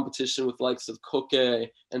 plenty of competition with the likes of Koke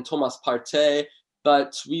and Thomas Partey.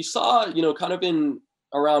 But we saw, kind of in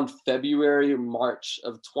around February, March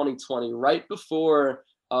of 2020, right before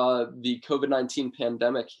the COVID-19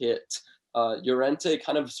 pandemic hit, Llorente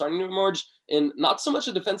kind of starting to emerge in not so much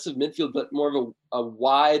a defensive midfield, but more of a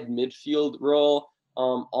wide midfield role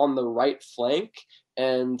on the right flank,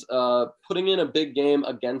 and putting in a big game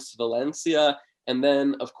against Valencia. And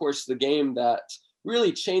then, of course, the game that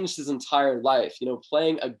really changed his entire life,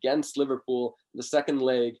 playing against Liverpool, the second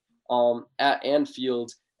leg at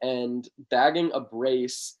Anfield, and bagging a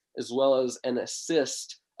brace as well as an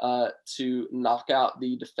assist to knock out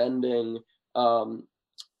the defending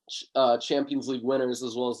Champions League winners,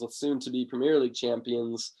 as well as the soon-to-be Premier League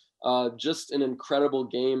champions. Just an incredible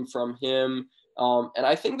game from him. And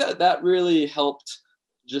I think that really helped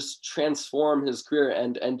just transform his career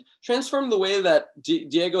and transform the way that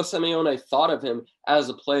Diego Simeone thought of him as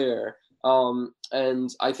a player. And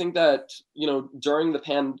I think that, during the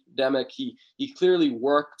pandemic, he clearly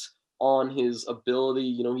worked on his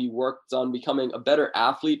ability. He worked on becoming a better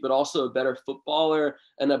athlete, but also a better footballer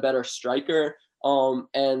and a better striker.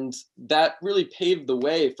 And that really paved the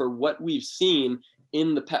way for what we've seen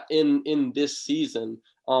in this season.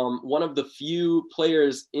 One of the few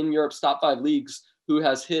players in Europe's top 5 leagues who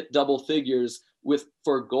has hit double figures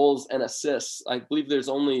for goals and assists. I believe there's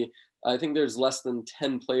less than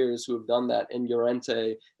 10 players who have done that, and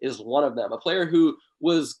Llorente is one of them. A player who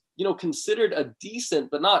was, considered a decent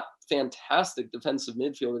but not fantastic defensive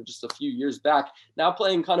midfielder just a few years back, now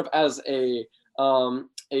playing kind of as a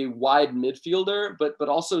wide midfielder, but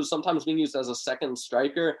also sometimes being used as a second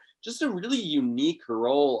striker. Just a really unique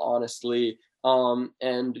role, honestly.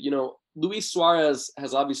 And Luis Suarez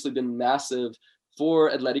has obviously been massive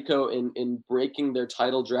for Atletico in breaking their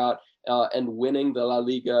title drought and winning the La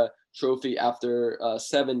Liga trophy after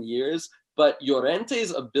 7 years. But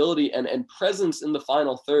Llorente's ability and presence in the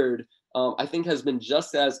final third, I think, has been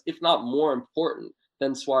just as, if not more important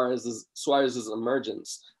than Suarez's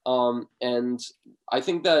emergence. And I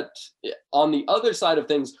think that on the other side of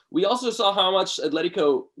things, we also saw how much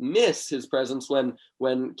Atletico missed his presence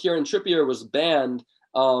when Kieran Trippier was banned,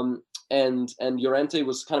 and Llorente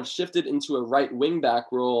was kind of shifted into a right wing back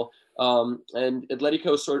role. And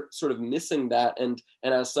Atletico sort of missing that, and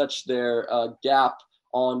as such, their gap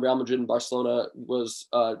on Real Madrid and Barcelona was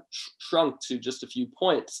shrunk to just a few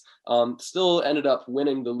points. Still ended up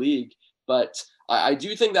winning the league, but I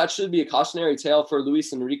do think that should be a cautionary tale for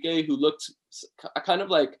Luis Enrique, who looked kind of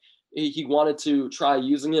like he wanted to try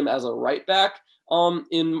using him as a right back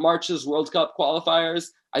in March's World Cup qualifiers.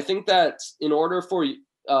 I think that in order for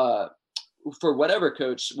whatever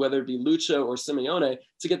coach, whether it be Lucho or Simeone,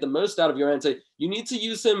 to get the most out of Llorente, you need to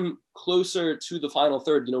use him closer to the final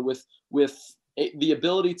third, with the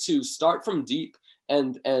ability to start from deep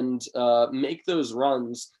and make those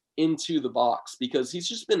runs into the box, because he's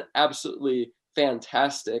just been absolutely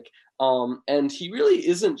fantastic. And he really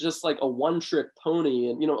isn't just like a one-trick pony.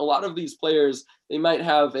 And, a lot of these players, they might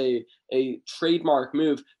have a trademark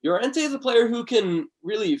move. Llorente is a player who can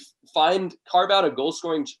really carve out a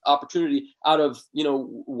goal-scoring opportunity out of,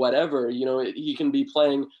 whatever. He can be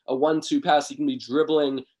playing a 1-2 pass. He can be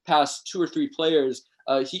dribbling past 2 or 3 players.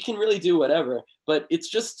 He can really do whatever. But it's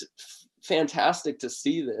just fantastic to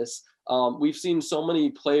see this. We've seen so many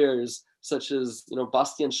players such as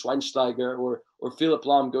Bastian Schweinsteiger or Philipp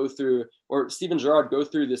Lahm go through, or Steven Gerrard go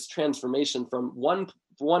through this transformation from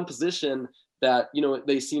one position that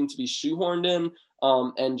they seem to be shoehorned in,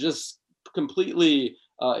 and just completely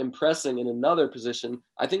impressing in another position.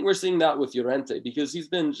 I think we're seeing that with Llorente because he's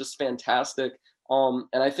been just fantastic, and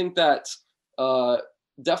I think that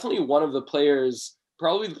definitely one of the players,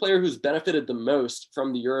 probably the player who's benefited the most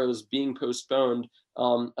from the Euros being postponed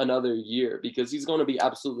another year, because he's going to be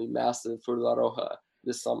absolutely massive for La Roja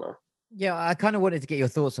this summer. Yeah, I kind of wanted to get your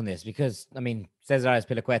thoughts on this because, Cesar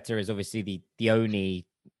Azpilicueta is obviously the only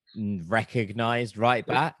recognized right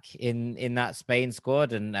back in that Spain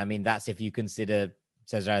squad. And that's if you consider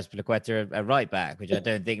Cesar Azpilicueta a right back, which I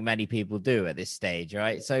don't think many people do at this stage,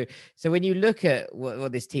 right? So when you look at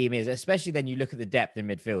what this team is, especially then you look at the depth in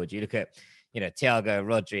midfield, you look at, Thiago,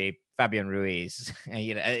 Rodri, Fabian Ruiz,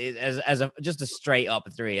 as just a straight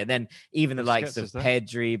up 3, and then even the likes of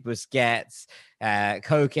Pedri, Busquets,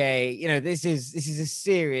 Koke. This is a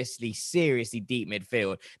seriously deep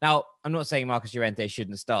midfield. Now, I'm not saying Marcos Llorente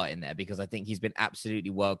shouldn't start in there because I think he's been absolutely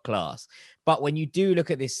world class. But when you do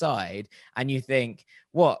look at this side and you think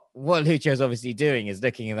what Lucho's obviously doing is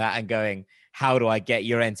looking at that and going, how do I get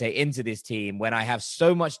Llorente into this team when I have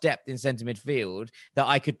so much depth in centre midfield that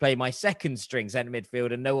I could play my second string centre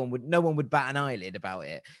midfield and no one would bat an eyelid about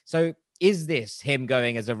it? So is this him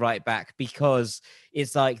going as a right back because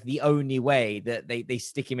it's like the only way that they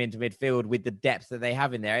stick him into midfield with the depth that they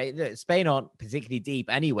have in there? Spain aren't particularly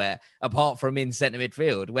deep anywhere apart from in centre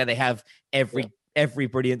midfield, where they have every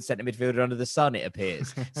brilliant centre midfielder under the sun, it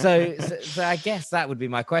appears. So I guess that would be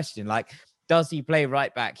my question. Like, does he play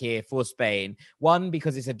right back here for Spain? One,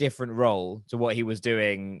 because it's a different role to what he was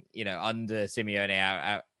doing, under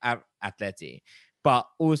Simeone at Atleti, but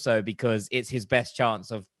also because it's his best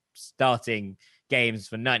chance of starting games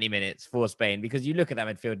for 90 minutes for Spain. Because you look at that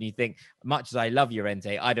midfield and you think, much as I love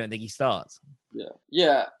Llorente, I don't think he starts.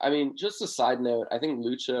 Yeah. Just a side note, I think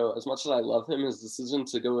Lucho, as much as I love him, his decision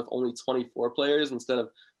to go with only 24 players instead of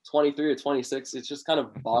 23 or 26, it just kind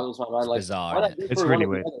of boggles my mind. It's like, bizarre. It's really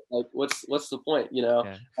weird. Like, what's the point?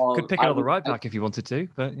 Could pick another right back if you wanted to,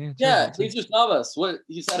 but Jesus Navas.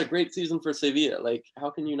 He's had a great season for Sevilla. Like, how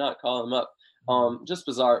can you not call him up? Just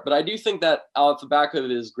bizarre. But I do think that off the back of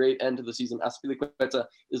his great end to the season, Azpilicueta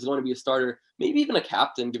is going to be a starter, maybe even a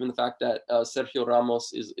captain, given the fact that Sergio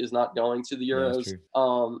Ramos is not going to the Euros.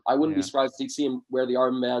 I wouldn't be surprised to see him wear the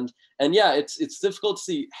armband. And it's difficult to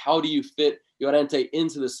see how do you fit Llorente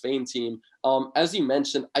into the Spain team. As you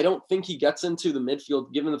mentioned, I don't think he gets into the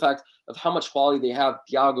midfield, given the fact of how much quality they have.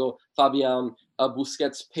 Thiago, Fabian,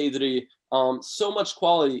 Busquets, Pedri, so much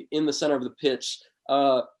quality in the center of the pitch.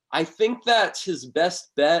 I think that his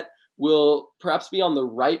best bet will perhaps be on the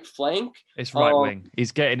right flank. It's right wing.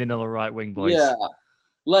 He's getting in on the right wing, boys. Yeah.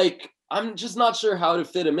 Like, I'm just not sure how to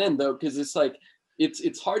fit him in, though, because it's like,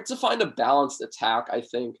 it's hard to find a balanced attack, I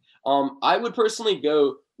think. I would personally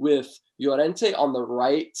go with Llorente on the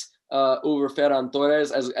right over Ferran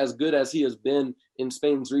Torres, as good as he has been in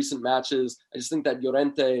Spain's recent matches. I just think that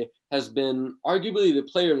Llorente has been arguably the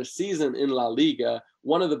player of the season in La Liga,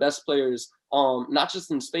 one of the best players, not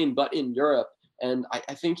just in Spain, but in Europe. And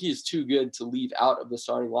I think he's too good to leave out of the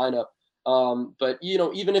starting lineup. But,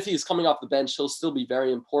 even if he's coming off the bench, he'll still be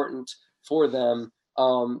very important for them.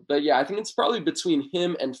 But yeah, I think it's probably between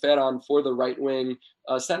him and Ferran for the right wing.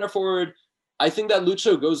 Center forward, I think that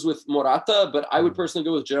Lucho goes with Morata, but I would personally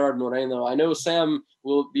go with Gerard Moreno. I know Sam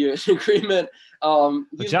will be in agreement.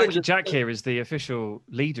 Jack here is the official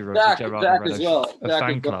leader of Jack, the Gerard Jack Moreno as well.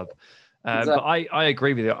 fan club. Exactly. But I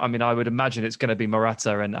agree with you. I mean, I would imagine it's going to be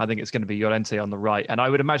Morata, and I think it's going to be Llorente on the right, and I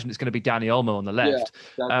would imagine it's going to be Dani Olmo on the left.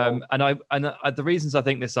 The reasons I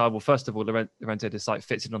think this are, well, first of all, Llorente just like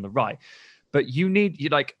fits in on the right, but you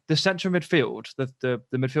like the central midfield, the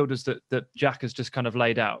midfielders that Jack has just kind of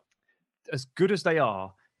laid out. As good as they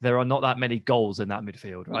are, there are not that many goals in that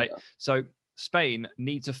midfield, right? Yeah. So Spain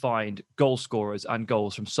need to find goal scorers and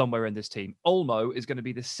goals from somewhere in this team. Olmo is going to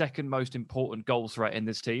be the second most important goal threat in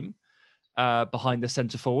this team, behind the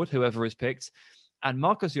centre forward, whoever is picked. And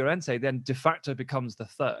Marcos Llorente then de facto becomes the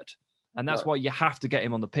third. And that's why you have to get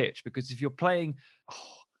him on the pitch, because if you're playing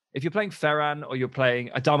Ferran, or you're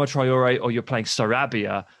playing Adama Traore, or you're playing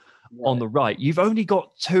Sarabia on the right, you've only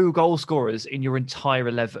got 2 goal scorers in your entire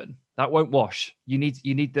 11. That won't wash. You need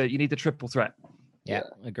the triple threat. Yeah,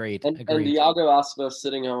 agreed. And Iago Aspas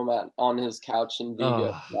sitting home on his couch in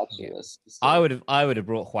Vigo watching this. I would have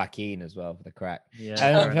brought Joaquin as well for the crack.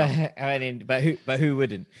 Yeah, but who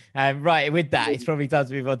wouldn't? Right, with that, it's probably time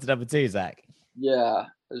to move on to number 2, Zach. Yeah,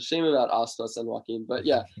 a shame about Aspas and Joaquin, but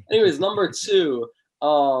yeah. Anyways, number 2,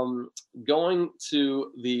 going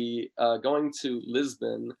to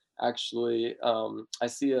Lisbon. Actually, I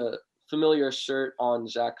see a familiar shirt on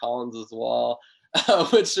Jack Collins as well,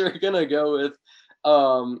 which we're gonna go with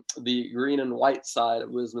the green and white side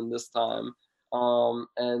of Lisbon this time.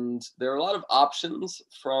 And there are a lot of options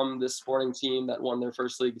from this sporting team that won their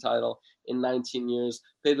first league title in 19 years.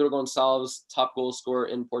 Pedro Gonçalves, top goal scorer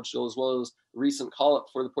in Portugal, as well as recent call-up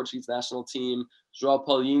for the Portuguese national team. João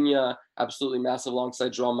Palhinha, absolutely massive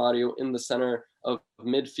alongside João Mario in the center of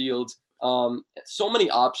midfield. So many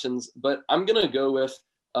options, but I'm going to go with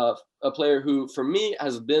a player who, for me,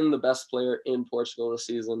 has been the best player in Portugal this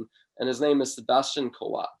season, and his name is Sebastian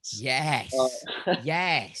Coates. Yes.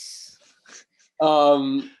 Yes.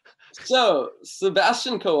 So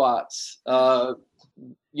Sebastian Coates,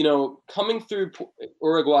 coming through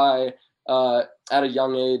Uruguay at a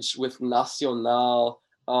young age with Nacional,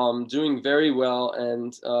 doing very well,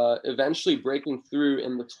 and eventually breaking through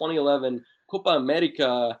in the 2011 Copa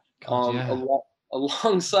America.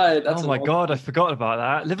 Alongside. Oh my God, I forgot about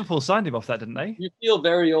that. Liverpool signed him off that, didn't they? You feel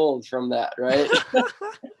very old from that, right?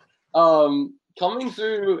 Coming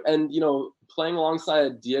through and playing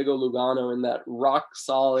alongside Diego Lugano in that rock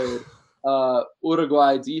solid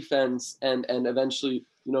Uruguay defense, and eventually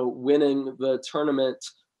winning the tournament,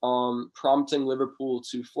 prompting Liverpool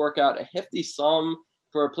to fork out a hefty sum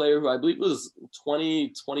for a player who I believe was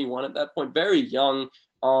 20, 21 at that point, very young,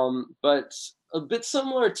 but a bit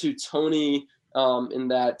similar to Tony, in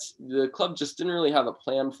that the club just didn't really have a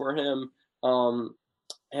plan for him,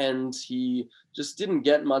 and he just didn't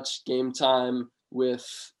get much game time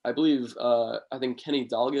with, I believe, I think Kenny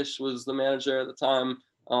Dalglish was the manager at the time,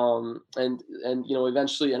 and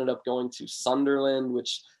eventually ended up going to Sunderland,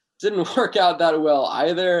 which didn't work out that well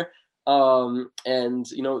either. And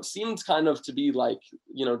it seemed kind of to be like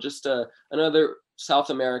just another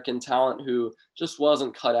South American talent who just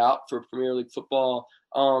wasn't cut out for Premier League football.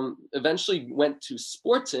 Eventually went to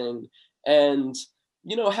Sporting, and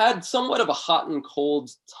had somewhat of a hot and cold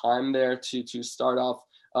time there to start off,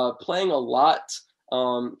 playing a lot,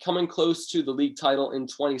 coming close to the league title in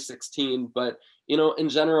 2016. But in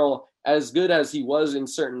general, as good as he was in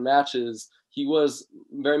certain matches, he was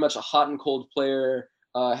very much a hot and cold player.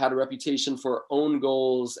 Had a reputation for own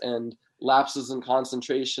goals and lapses in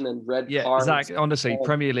concentration and red cards. Zach, honestly,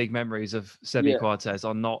 Premier League memories of Sebi Coates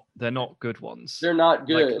they're not good ones. They're not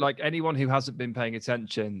good. Like anyone who hasn't been paying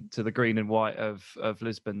attention to the green and white of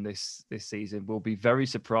Lisbon this season will be very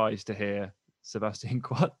surprised to hear Sebastian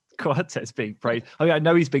Coates being praised. I mean, I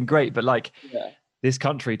know he's been great, but this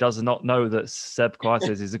country does not know that Seb Coates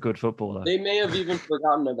is a good footballer. They may have even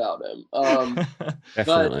forgotten about him.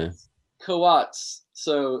 Definitely. But Coates,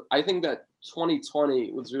 so I think that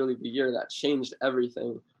 2020 was really the year that changed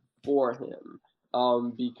everything for him,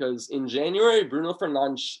 because in January, Bruno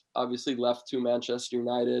Fernandes obviously left to Manchester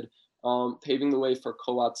United, paving the way for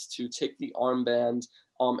Coates to take the armband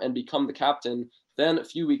and become the captain. Then a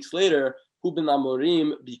few weeks later, Ruben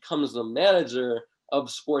Amorim becomes the manager of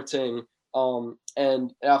Sporting,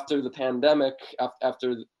 and after the pandemic,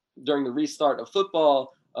 during the restart of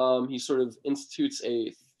football, he sort of institutes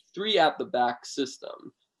a 3 at the back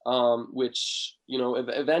system, which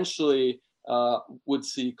eventually would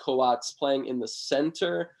see Coates playing in the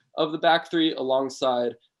center of the back 3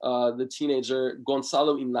 alongside the teenager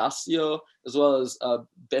Gonzalo Inacio, as well as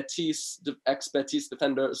ex-Betis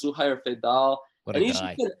defender Zuhair Fedal. And he's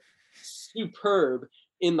been superb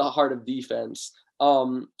in the heart of defense.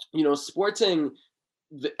 Sporting,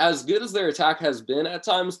 as good as their attack has been at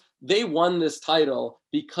times, they won this title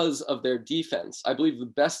because of their defense. I believe the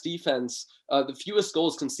best defense, the fewest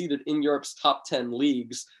goals conceded in Europe's top 10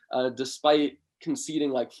 leagues, despite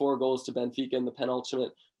conceding like 4 goals to Benfica in the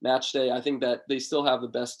penultimate match day. I think that they still have the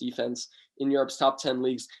best defense in Europe's top 10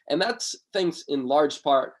 leagues. And that's thanks in large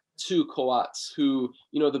part to Coates, who,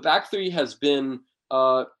 the back three has been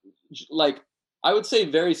I would say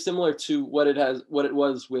very similar to what it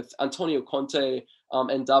was with Antonio Conte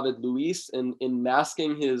and David Luiz in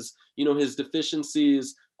masking his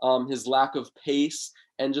deficiencies, his lack of pace,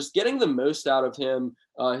 and just getting the most out of him,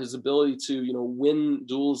 his ability to, win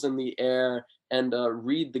duels in the air and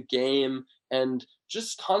read the game and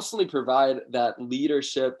just constantly provide that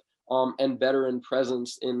leadership and veteran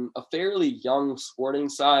presence in a fairly young Sporting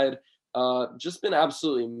side. Just been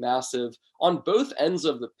absolutely massive on both ends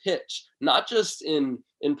of the pitch, not just in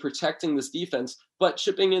protecting this defense, but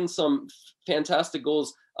chipping in some fantastic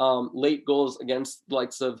goals, late goals against the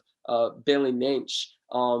likes of Bailey Nainch.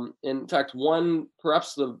 In fact,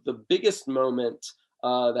 perhaps the biggest moment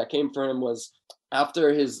that came for him was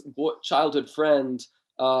after his childhood friend,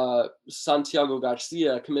 Santiago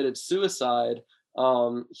Garcia, committed suicide.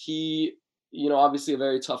 He, obviously a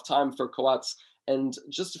very tough time for Coates. And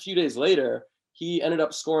just a few days later, he ended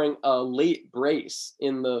up scoring a late brace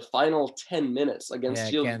in the final 10 minutes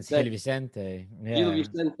against Gil Vicente. Gil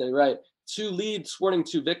Vicente, right. To lead Sporting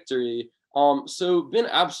to victory. So been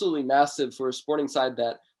absolutely massive for a Sporting side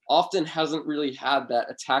that often hasn't really had that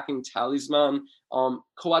attacking talisman.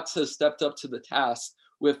 Coates has stepped up to the task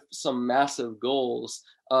with some massive goals.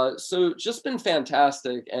 So just been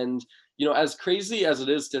fantastic. And, as crazy as it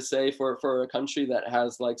is to say for a country that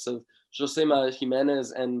has likes of Josema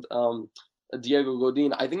Jimenez and Diego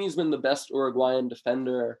Godin, I think he's been the best Uruguayan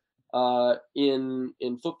defender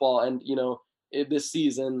in football and this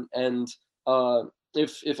season. And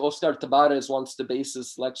if Oscar Tabares wants to base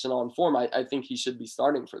his selection on form, I think he should be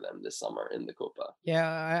starting for them this summer in the Copa.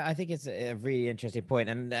 Yeah, I think it's a really interesting point,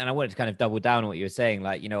 and I wanted to kind of double down on what you were saying.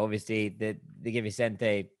 Like, obviously the Gil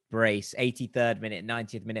Vicente brace, 83rd minute,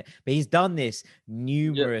 90th minute, but he's done this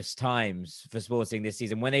numerous times for Sporting this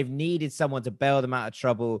season when they've needed someone to bail them out of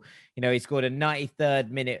trouble. He scored a 93rd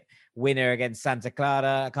minute winner against Santa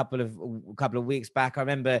Clara a couple of weeks back. I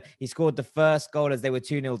remember he scored the first goal as they were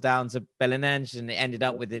 2-0 down to Belenenses, and it ended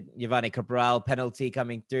up with the Giovanni Cabral penalty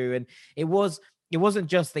coming through. And it wasn't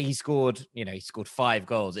just that he scored 5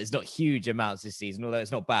 goals. It's not huge amounts this season, although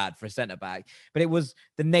it's not bad for a centre-back. But it was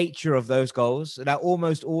the nature of those goals. That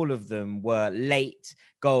almost all of them were late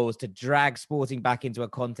goals to drag Sporting back into a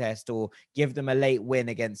contest or give them a late win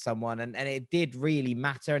against someone. And it did really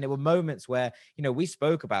matter. And there were moments where, we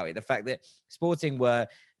spoke about it, the fact that Sporting were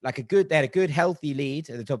they had a good healthy lead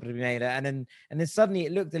at the top of the Pineda, and then suddenly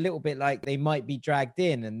it looked a little bit like they might be dragged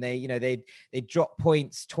in, and they dropped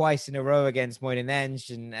points twice in a row against Moinenense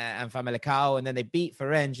and Famalicão, and then they beat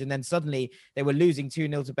Farense, and then suddenly they were losing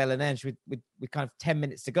 2-0 to Belenenses with kind of 10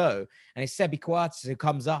 minutes to go, and it's Sebi Coates who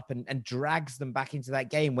comes up and drags them back into that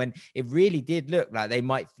game when it really did look like they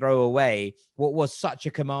might throw away what was such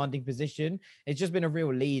a commanding position. It's just been a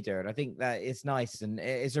real leader, and I think that it's nice, and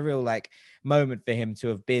it's a real moment for him to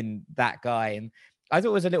have been that guy. And I thought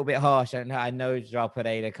it was a little bit harsh. And I know João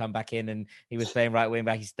Pereira come back in and he was playing right wing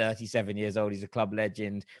back. He's 37 years old. He's a club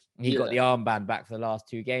legend. He got the armband back for the last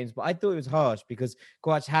 2 games. But I thought it was harsh because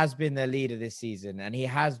Coates has been their leader this season. And he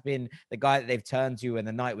has been the guy that they've turned to when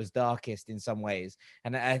the night was darkest in some ways.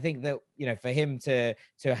 And I think that, for him to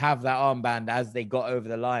have that armband as they got over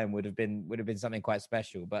the line would have been something quite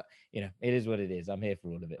special. But, it is what it is. I'm here for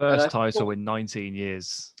all of it. First title in 19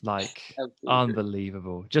 years.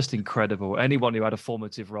 Unbelievable. Just incredible. Anyone who had a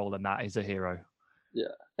formative role in that is a hero. Yeah.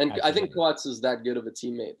 And absolutely. I think Coates is that good of a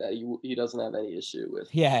teammate that he doesn't have any issue with.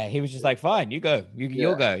 Yeah, he was just like, fine, you go.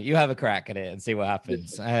 You'll go. You have a crack at it and see what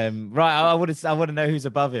happens. Right, I want to know who's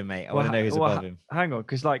above him, mate. I want to know who's above him. Hang on,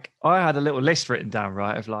 because I had a little list written down,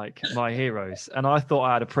 right, of my heroes, and I thought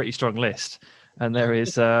I had a pretty strong list. And there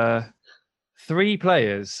is 3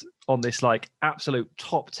 players on this absolute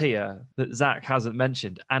top tier that Zach hasn't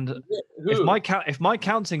mentioned. And if my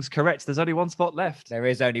counting's correct, there's only 1 spot left. There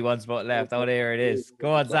is only 1 spot left. Oh, here it is.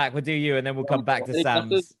 Go on, Zach. We'll do you, and then we'll come back to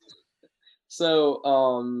Sam's.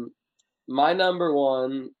 So, my number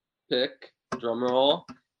 1 pick, drumroll,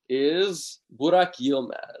 is Burak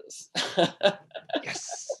Yilmaz.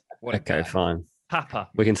 Yes. Okay, fine. Papa.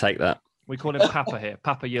 We can take that. We call him Papa here.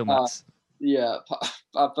 Papa Yilmaz. Yeah,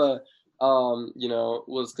 Papa,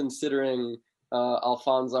 was considering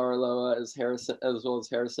Alphonse Arbeloa as Harrison, as well as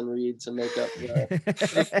Harrison Reed, to make up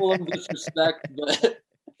the full of disrespect,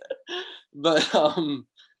 but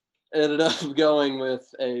ended up going with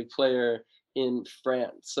a player in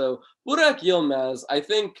France. So Burak Yilmaz, I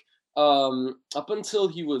think, up until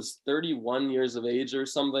he was 31 years of age or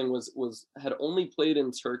something, had only played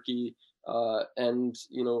in Turkey, and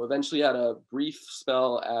eventually had a brief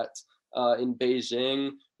spell in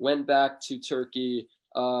Beijing, went back to Turkey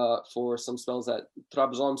for some spells at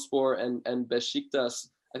Trabzonspor and Besiktas.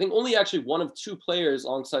 I think only actually one of two players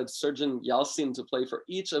alongside Sergen Yalçın to play for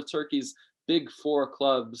each of Turkey's big four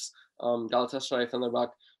clubs, Galatasaray,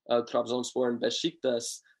 Fenerbahçe, Trabzonspor, and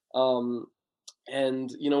Besiktas.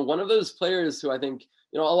 And one of those players who I think,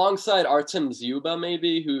 alongside Artem Zyuba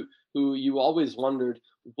maybe, who you always wondered,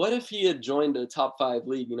 what if he had joined a top 5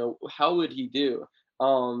 league? How would he do?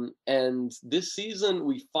 And this season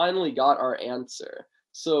we finally got our answer.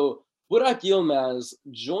 So Burak Yilmaz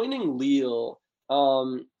joining Lille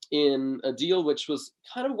in a deal which was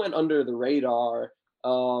kind of went under the radar.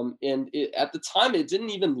 And at the time, it didn't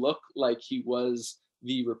even look like he was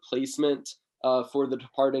the replacement for the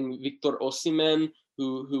departing Victor Osimhen,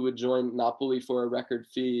 who would join Napoli for a record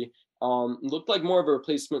fee. Looked like more of a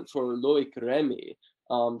replacement for Loic Remy,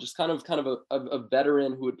 just kind of a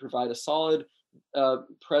veteran who would provide a solid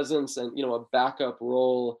presence and a backup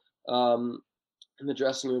role in the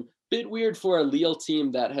dressing room. Bit weird for a Lille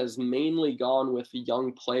team that has mainly gone with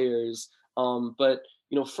young players, but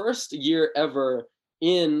first year ever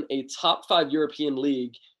in a top 5 European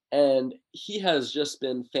league, and he has just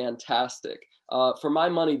been fantastic. For my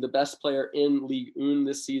money, the best player in Ligue 1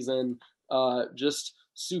 this season, just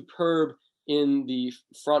superb in the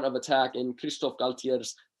front of attack in Christophe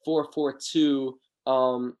Galtier's 4-4-2.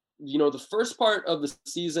 The first part of the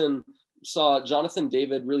season saw Jonathan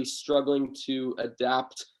David really struggling to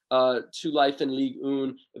adapt to life in Ligue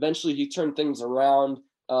 1. Eventually, he turned things around,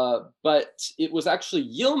 but it was actually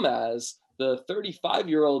Yilmaz, the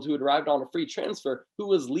 35-year-old who had arrived on a free transfer, who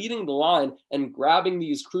was leading the line and grabbing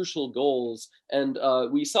these crucial goals. And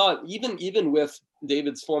we saw, even with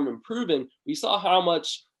David's form improving, we saw how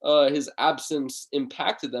much his absence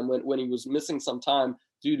impacted them when he was missing some time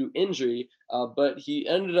due to injury. But he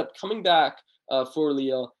ended up coming back for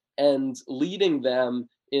Lille and leading them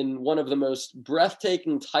in one of the most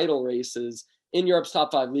breathtaking title races in Europe's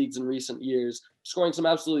top 5 leagues in recent years, scoring some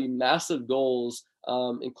absolutely massive goals,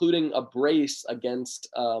 including a brace against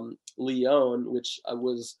Lyon, which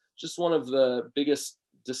was just one of the biggest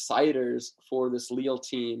deciders for this Lille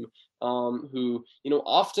team, who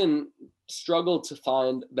often struggle to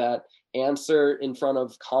find that answer in front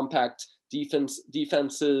of compact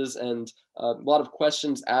defenses and a lot of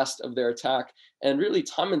questions asked of their attack. And really,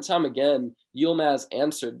 time and time again, Yilmaz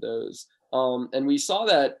answered those. And we saw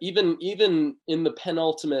that even in the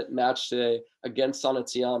penultimate match today against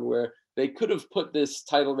Saint-Étienne, where they could have put this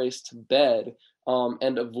title race to bed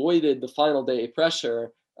and avoided the final day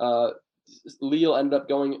pressure. Lille ended up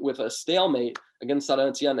going with a stalemate against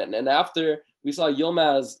Saint-Étienne. And after, we saw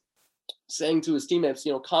Yilmaz saying to his teammates,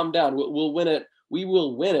 calm down, we'll win it. We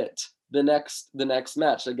will win it the next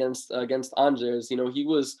match against Angers. He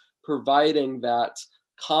was providing that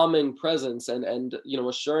calming presence and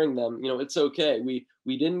assuring them, it's okay.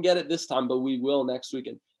 We didn't get it this time, but we will next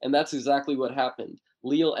weekend. And that's exactly what happened.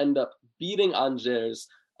 Lille end up beating Angers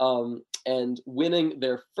and winning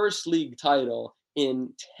their first league title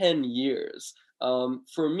in 10 years.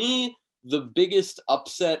 For me, the biggest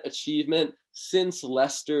upset achievement since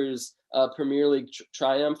Leicester's Premier League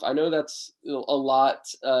triumph. I know that's a lot.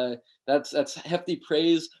 That's hefty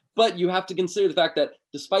praise, but you have to consider the fact that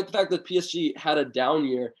despite the fact that PSG had a down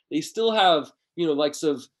year, they still have, likes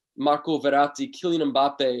of Marco Verratti, Kylian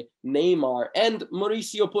Mbappe, Neymar, and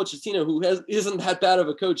Mauricio Pochettino, who isn't that bad of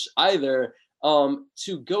a coach either,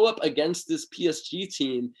 to go up against this PSG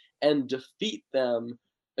team and defeat them.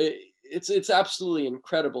 It's absolutely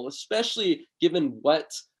incredible, especially given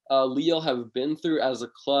what Lille have been through as a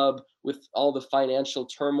club with all the financial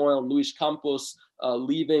turmoil, Luis Campos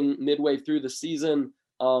leaving midway through the season.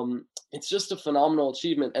 It's just a phenomenal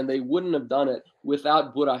achievement, and they wouldn't have done it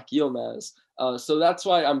without Burak Yilmaz. So that's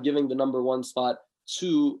why I'm giving the number 1 spot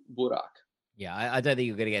to Burak. Yeah, I don't think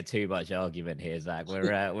you're going to get too much argument here, Zach.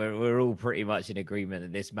 We're all pretty much in agreement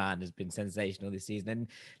that this man has been sensational this season.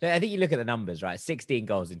 And I think you look at the numbers, right? 16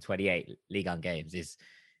 goals in 28 Ligue 1 games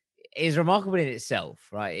is remarkable in itself,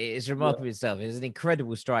 right? It's remarkable in itself. It's an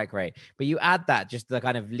incredible strike rate. But you add that, just the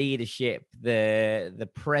kind of leadership, the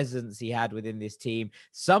presence he had within this team,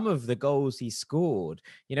 some of the goals he scored.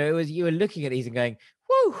 You were looking at these and going,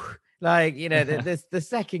 whoo, Like, you know, the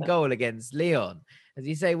second goal against Lyon, as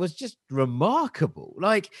you say, was just remarkable.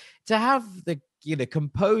 Like, to have the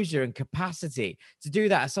composure and capacity to do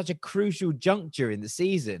that at such a crucial juncture in the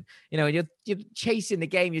season. You know, and you're chasing the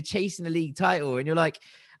game, you're chasing the league title, and you're like,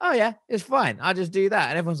 oh yeah, it's fine, I'll just do that.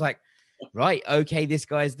 And everyone's like, right, okay, this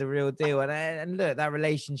guy's the real deal. And look, that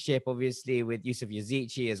relationship obviously with Yusuf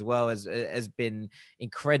Yazici as well has been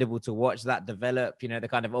incredible to watch that develop. You know, the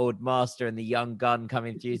kind of old master and the young gun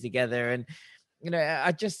coming through together. And you know,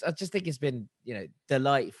 I just think it's been, you know,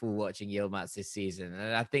 delightful watching Yilmaz this season.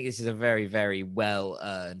 And I think this is a very, very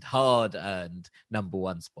well-earned, hard-earned number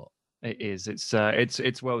one spot. It is.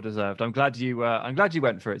 It's well deserved. I'm glad you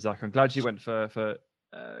went for it, Zach. I'm glad you went for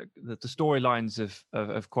the storylines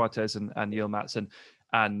of Coates and Yilmaz,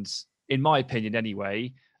 and in my opinion,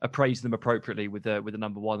 anyway, appraise them appropriately with the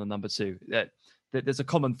number one and number two. There's a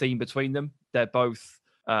common theme between them. They're both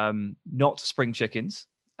not spring chickens.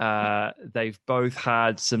 They've both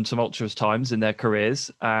had some tumultuous times in their careers,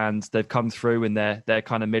 and they've come through in their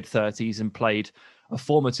kind of mid-30s and played a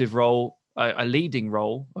formative role, a leading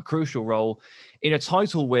role, a crucial role in a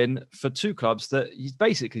title win for two clubs that you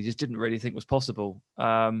basically just didn't really think was possible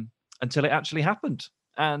until it actually happened.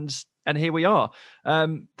 And here we are.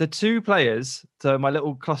 The two players, so my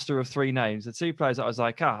little cluster of three names, the two players that I was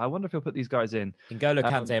like, I wonder if he'll put these guys in. N'Golo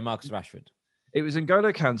Kante and Marcus Rashford. It was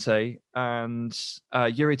N'Golo Kante and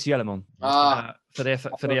Yuri Tielemans for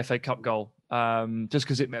the FA Cup goal. Just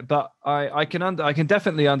because but I can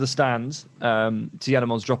definitely understand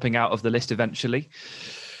Tielemans dropping out of the list eventually.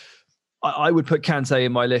 I would put Kante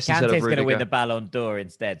in my list. Kante's going to win the Ballon d'Or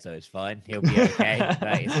instead, so it's fine. He'll be okay.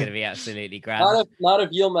 Like, it's going to be absolutely grand. Not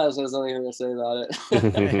if Yilmaz has anything to say about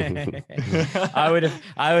it. I would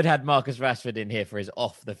have had Marcus Rashford in here for his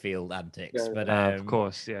off the field antics, but of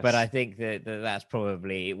course, yes. But I think that's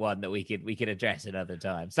probably one that we could address another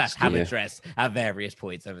time. So that's have addressed at various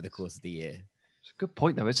points over the course of the year. It's a good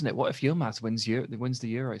point, though, isn't it? What if Yilmaz wins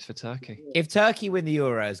the Euros for Turkey? If Turkey win the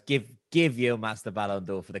Euros, give Yilmaz the Ballon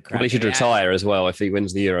d'Or for the crowd. Well, he should retire as well if he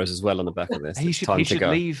wins the Euros as well on the back of this. He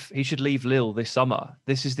should leave Lille this summer.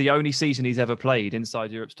 This is the only season he's ever played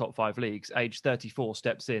inside Europe's top 5 leagues. Age 34,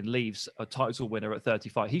 steps in, leaves a title winner at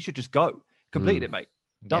 35. He should just go. Complete it, mate.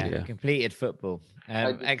 Done. Yeah, completed football.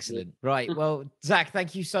 Excellent. Right. Well, Zach,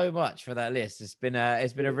 thank you so much for that list. It's been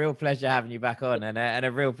a real pleasure having you back on, and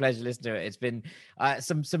a real pleasure listening to it. It's been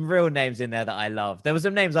some real names in there that I love. There were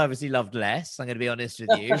some names I obviously loved less. I'm going to be honest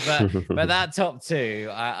with you, but that top two,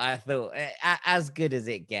 I thought as good as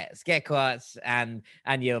it gets. Get Coates and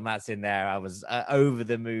Yilmaz in there. I was over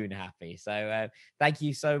the moon happy. So thank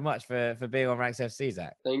you so much for being on Ranks FC,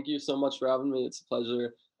 Zach. Thank you so much for having me. It's a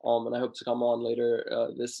pleasure. And I hope to come on later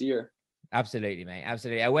this year. Absolutely, mate.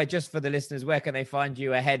 Absolutely. Where, just for the listeners, where can they find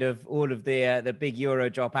you ahead of all of the big Euro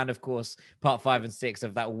drop and, of course, part 5 and 6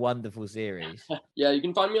 of that wonderful series? Yeah, you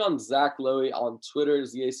can find me on Zach Lowy on Twitter,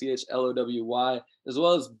 ZACHLOWY, as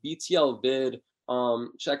well as BTL Vid.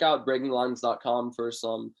 Check out breakinglines.com for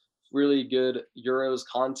some really good Euros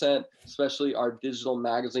content, especially our digital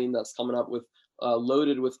magazine that's coming up with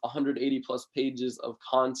loaded with 180 plus pages of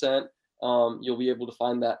content. You'll be able to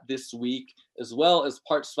find that this week, as well as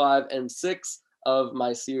parts 5 and 6 of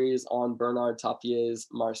my series on Bernard Tapier's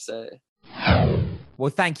Marseille. Well,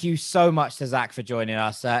 thank you so much to Zach for joining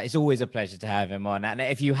us. It's always a pleasure to have him on. And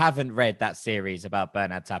if you haven't read that series about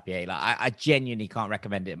Bernard Tapie, I genuinely can't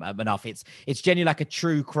recommend it enough. It's genuinely like a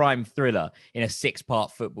true crime thriller in a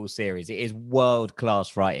 6-part football series. It is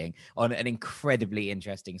world-class writing on an incredibly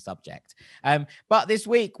interesting subject. But this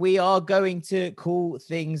week, we are going to call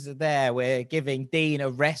things there. We're giving Dean a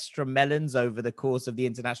rest from melons over the course of the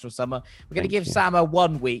international summer. We're going to give Sam a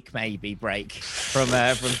 1 week, maybe, break from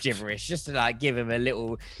gibberish, just to give him a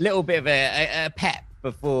little bit of a pep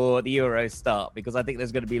before the Euros start, because I think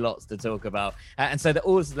there's going to be lots to talk about. And so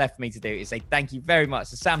all that's left for me to do is say thank you very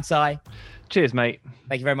much to Sam Tighe. Cheers, mate.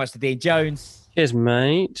 Thank you very much to Dean Jones. Cheers,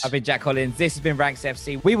 mate. I've been Jack Collins. This has been Ranks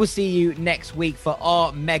FC. We will see you next week for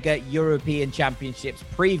our Mega European Championships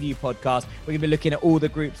preview podcast. We're going to be looking at all the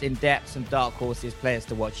groups in depth, some dark horses, players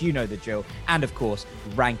to watch. You know the drill. And, of course,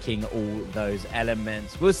 ranking all those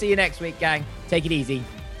elements. We'll see you next week, gang. Take it easy.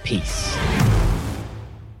 Peace.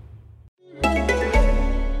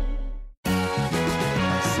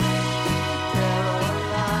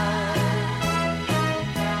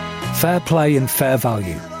 Fair play and fair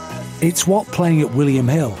value. It's what playing at William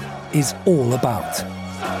Hill is all about.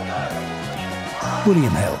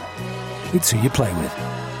 William Hill. It's who you play with.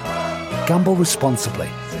 Gamble responsibly.